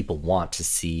 and people want to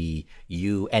see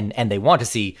you, and they want to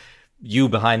see you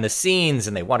behind the scenes,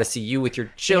 and they want to see you with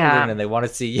your children, and they want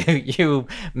to see you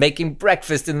making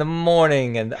breakfast in the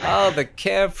morning, and the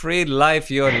carefree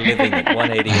life you're living at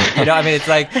 188. I mean, it's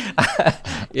like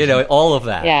all of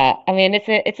that. Yeah, I mean,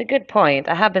 it's a good point.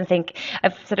 I have been thinking,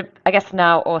 I've sort of, I guess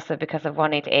now also because of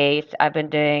 188, I've been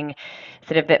doing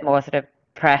sort of a bit more sort of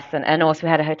press, and also we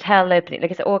had a hotel opening.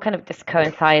 Like, it's all kind of just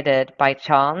coincided by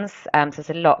chance. So there's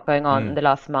a lot going on in the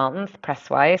last month,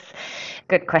 press-wise.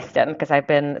 Good question, because I've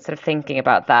been sort of thinking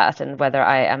about that and whether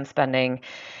I am spending.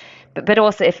 But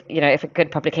also, if a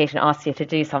good publication asks you to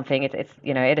do something, it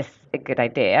is a good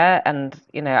idea, and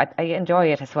I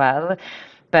enjoy it as well.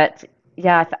 But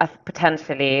yeah,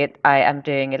 potentially I am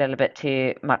doing a little bit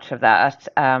too much of that.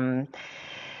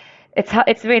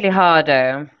 It's really hard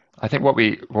though. I think what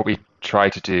we try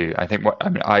to do, I think what I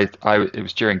mean, I it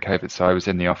was during COVID, so I was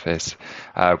in the office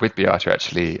with Beata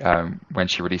actually when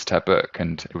she released her book,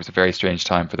 and it was a very strange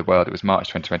time for the world. It was March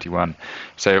 2021,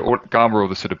 so gone were all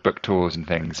the sort of book tours and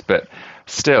things, but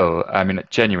still, I mean,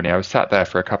 genuinely, I was sat there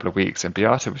for a couple of weeks, and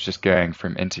Beata was just going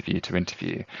from interview to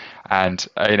interview, and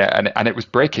and it was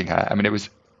breaking her. I mean, it was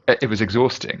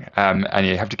exhausting, and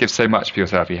you have to give so much for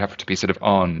yourself. You have to be sort of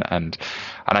on, and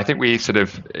I think we sort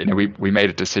of, we made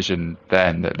a decision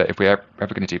then that if we're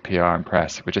ever going to do PR and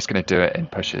press, we're just going to do it in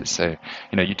pushes. So,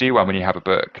 you do one when you have a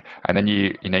book, and then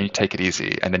you take it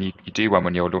easy, and then you do one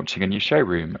when you're launching a new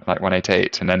showroom, like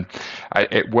 188, and then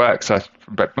it works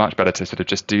but much better to sort of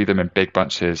just do them in big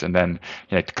bunches, and then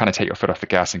kind of take your foot off the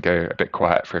gas and go a bit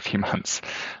quiet for a few months.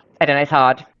 I don't know, it's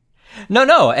hard.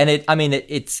 No, and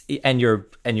it's and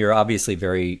you're obviously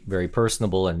very, very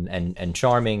personable and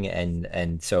charming,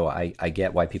 and so I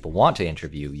get why people want to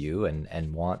interview you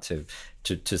and want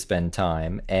to spend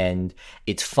time, and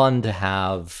it's fun to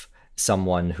have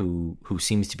someone who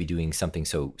seems to be doing something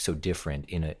so different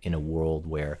in a world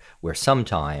where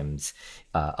sometimes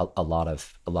a lot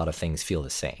of things feel the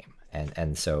same,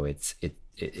 and so it's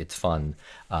fun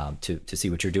to see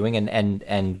what you're doing,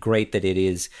 and great that it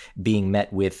is being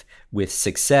met with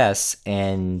success,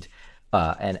 and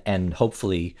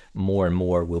hopefully more and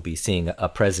more we'll be seeing a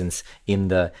presence in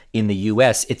the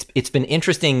US. It's been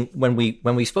interesting when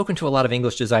we've spoken to a lot of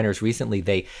English designers recently.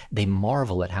 They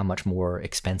marvel at how much more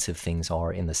expensive things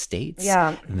are in the States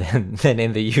than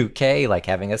in the UK. Like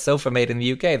having a sofa made in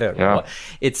the UK,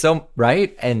 it's so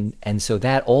right, and so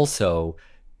that also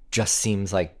just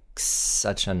seems like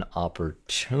such an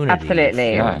opportunity.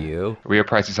 Absolutely. For you. We were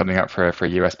pricing something up for a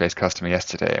US based customer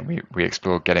yesterday, and we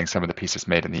explored getting some of the pieces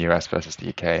made in the US versus the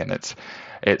UK, and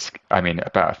it's I mean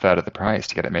about a third of the price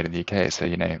to get it made in the UK, so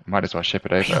might as well ship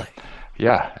it over. Really?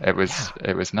 Yeah, it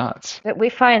was nuts. We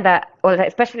find that, well,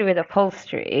 especially with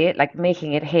upholstery, like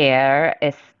making it here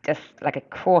is just like a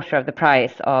quarter of the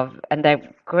price of, and they're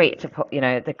great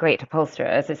they're great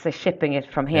upholsterers. It's the shipping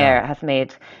it from here has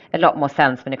made a lot more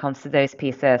sense when it comes to those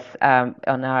pieces on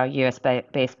our US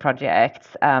based projects.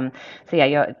 So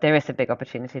yeah, there is a big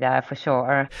opportunity there for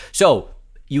sure. So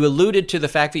you alluded to the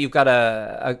fact that you've got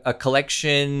a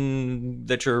collection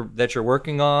that you're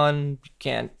working on. You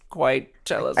can't quite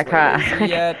tell us what it is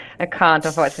yet. I can't,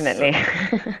 unfortunately.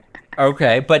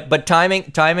 Okay, but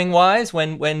timing wise,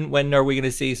 when are we going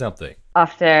to see something?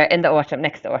 In the autumn,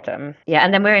 next autumn. Yeah,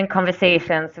 and then we're in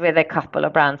conversations with a couple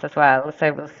of brands as well,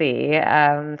 so we'll see.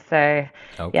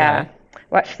 Yeah,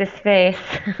 watch this space.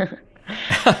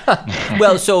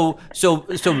 Well, so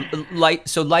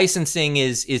licensing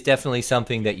is definitely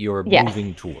something that you're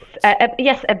moving towards.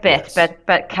 Yes, a bit,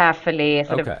 but carefully,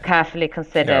 carefully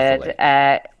considered.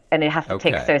 And it has to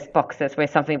tick those boxes. We're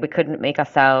something we couldn't make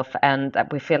ourselves, and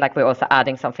we feel like we're also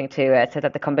adding something to it, so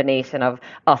that the combination of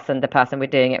us and the person we're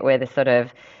doing it with is sort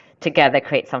of together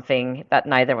create something that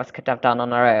neither of us could have done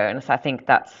on our own. So I think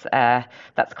that's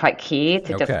quite key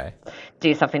to just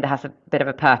do something that has a bit of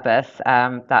a purpose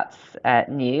that's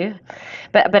new.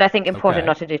 But I think important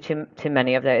not to do too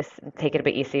many of those. Take it a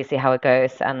bit easy, see how it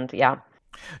goes, and yeah.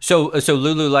 So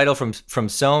Lulu Lytle from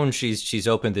Sewn, she's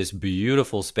opened this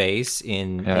beautiful space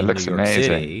in it looks New York amazing.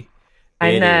 City.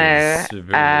 I know.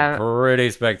 It's pretty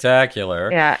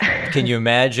spectacular. Yeah. Can you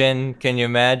imagine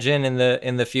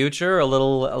in the future a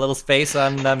little space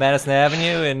on Madison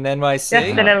Avenue in NYC? Just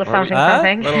a little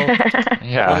something.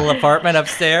 Little apartment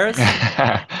upstairs.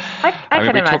 I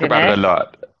mean, we talk about it a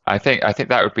lot. I think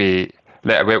that would be.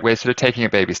 We're sort of taking a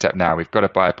baby step now. We've got a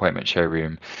by appointment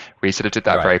showroom. We sort of did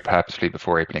that very purposefully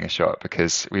before opening a shop,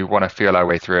 because we want to feel our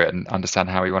way through it and understand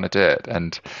how we want to do it.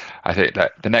 And I think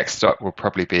that the next stop will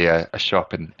probably be a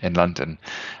shop in London.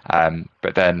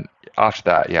 But then after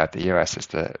that, the US is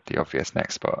the obvious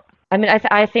next spot. I mean,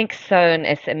 I think Sewn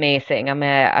is amazing. I'm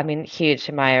a huge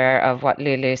admirer of what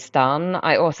Lulu's done.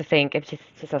 I also think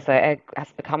she's also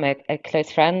has become a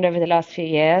close friend over the last few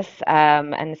years,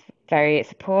 and is very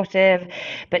supportive.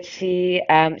 But she's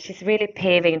really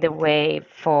paving the way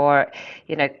for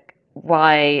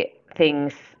why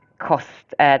things cost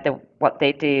what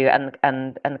they do,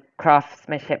 and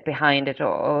craftsmanship behind it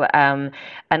all, and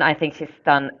I think she's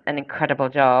done an incredible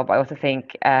job. I also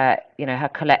think her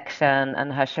collection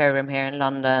and her showroom here in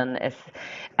London is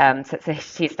so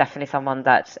she's definitely someone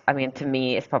that, I mean, to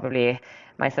me is probably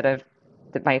my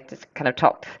kind of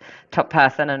top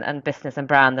person and business and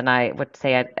brand, and I would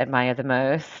say I admire the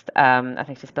most. I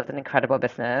think she's built an incredible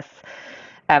business.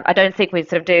 I don't think we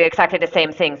sort of do exactly the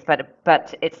same things,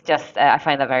 but it's just I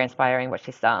find that very inspiring what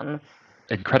she's done.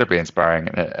 Incredibly inspiring,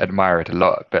 and I admire it a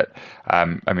lot. But I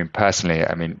mean, personally,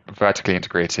 I mean, vertically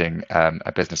integrating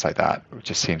a business like that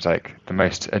just seems like the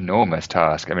most enormous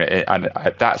task. I mean,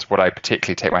 that's what I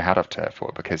particularly take my hat off to her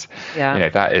for, because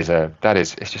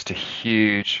it's just a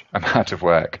huge amount of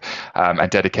work and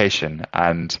dedication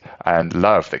and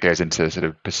love that goes into sort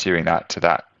of pursuing that to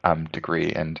that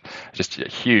degree, and just a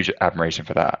huge admiration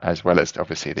for that, as well as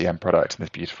obviously the end product and this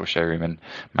beautiful showroom in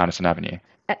Madison Avenue.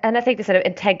 And I think the sort of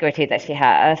integrity that she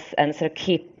has and sort of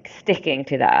keep sticking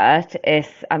to that is,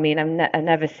 I mean, I've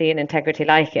never seen integrity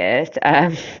like it.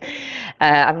 I'm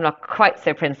not quite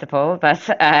so principled, but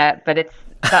that's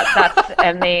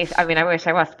amazing. I mean, I wish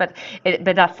I was, but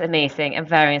that's amazing and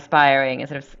very inspiring, and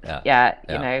sort of,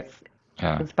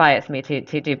 inspires me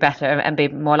to do better and be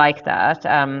more like that.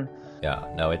 Yeah,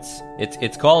 no, it's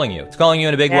calling you. It's calling you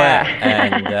in a big way,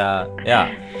 and no,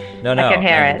 I can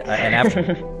hear it. And after,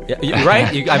 right?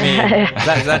 I mean,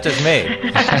 that's not just me,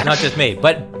 not just me.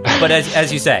 But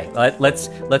as you say, let's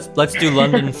do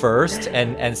London first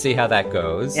and see how that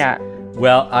goes. Yeah.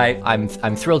 Well,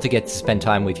 I'm thrilled to get to spend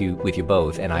time with you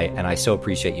both, and I so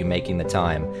appreciate you making the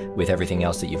time with everything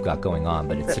else that you've got going on.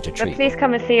 But it's such a treat. But please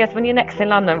come and see us when you're next in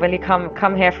London. Will you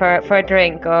come here for a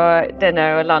drink or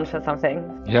dinner or lunch or something?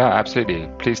 Yeah, absolutely.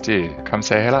 Please do come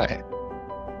say hello.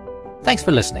 Thanks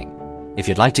for listening. If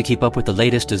you'd like to keep up with the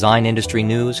latest design industry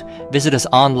news, visit us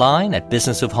online at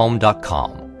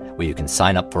businessofhome.com, where you can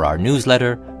sign up for our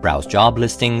newsletter, browse job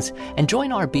listings, and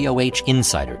join our BOH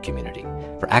Insider community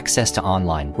for access to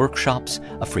online workshops,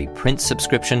 a free print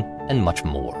subscription, and much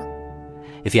more.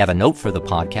 If you have a note for the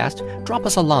podcast, drop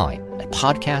us a line at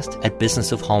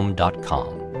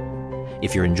podcast@businessofhome.com.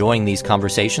 If you're enjoying these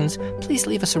conversations, please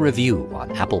leave us a review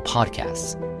on Apple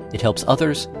Podcasts. It helps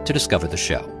others to discover the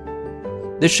show.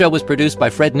 This show was produced by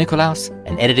Fred Nicolaus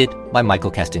and edited by Michael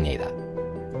Castaneda.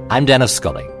 I'm Dennis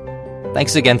Scully.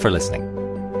 Thanks again for listening,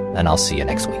 and I'll see you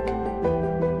next week.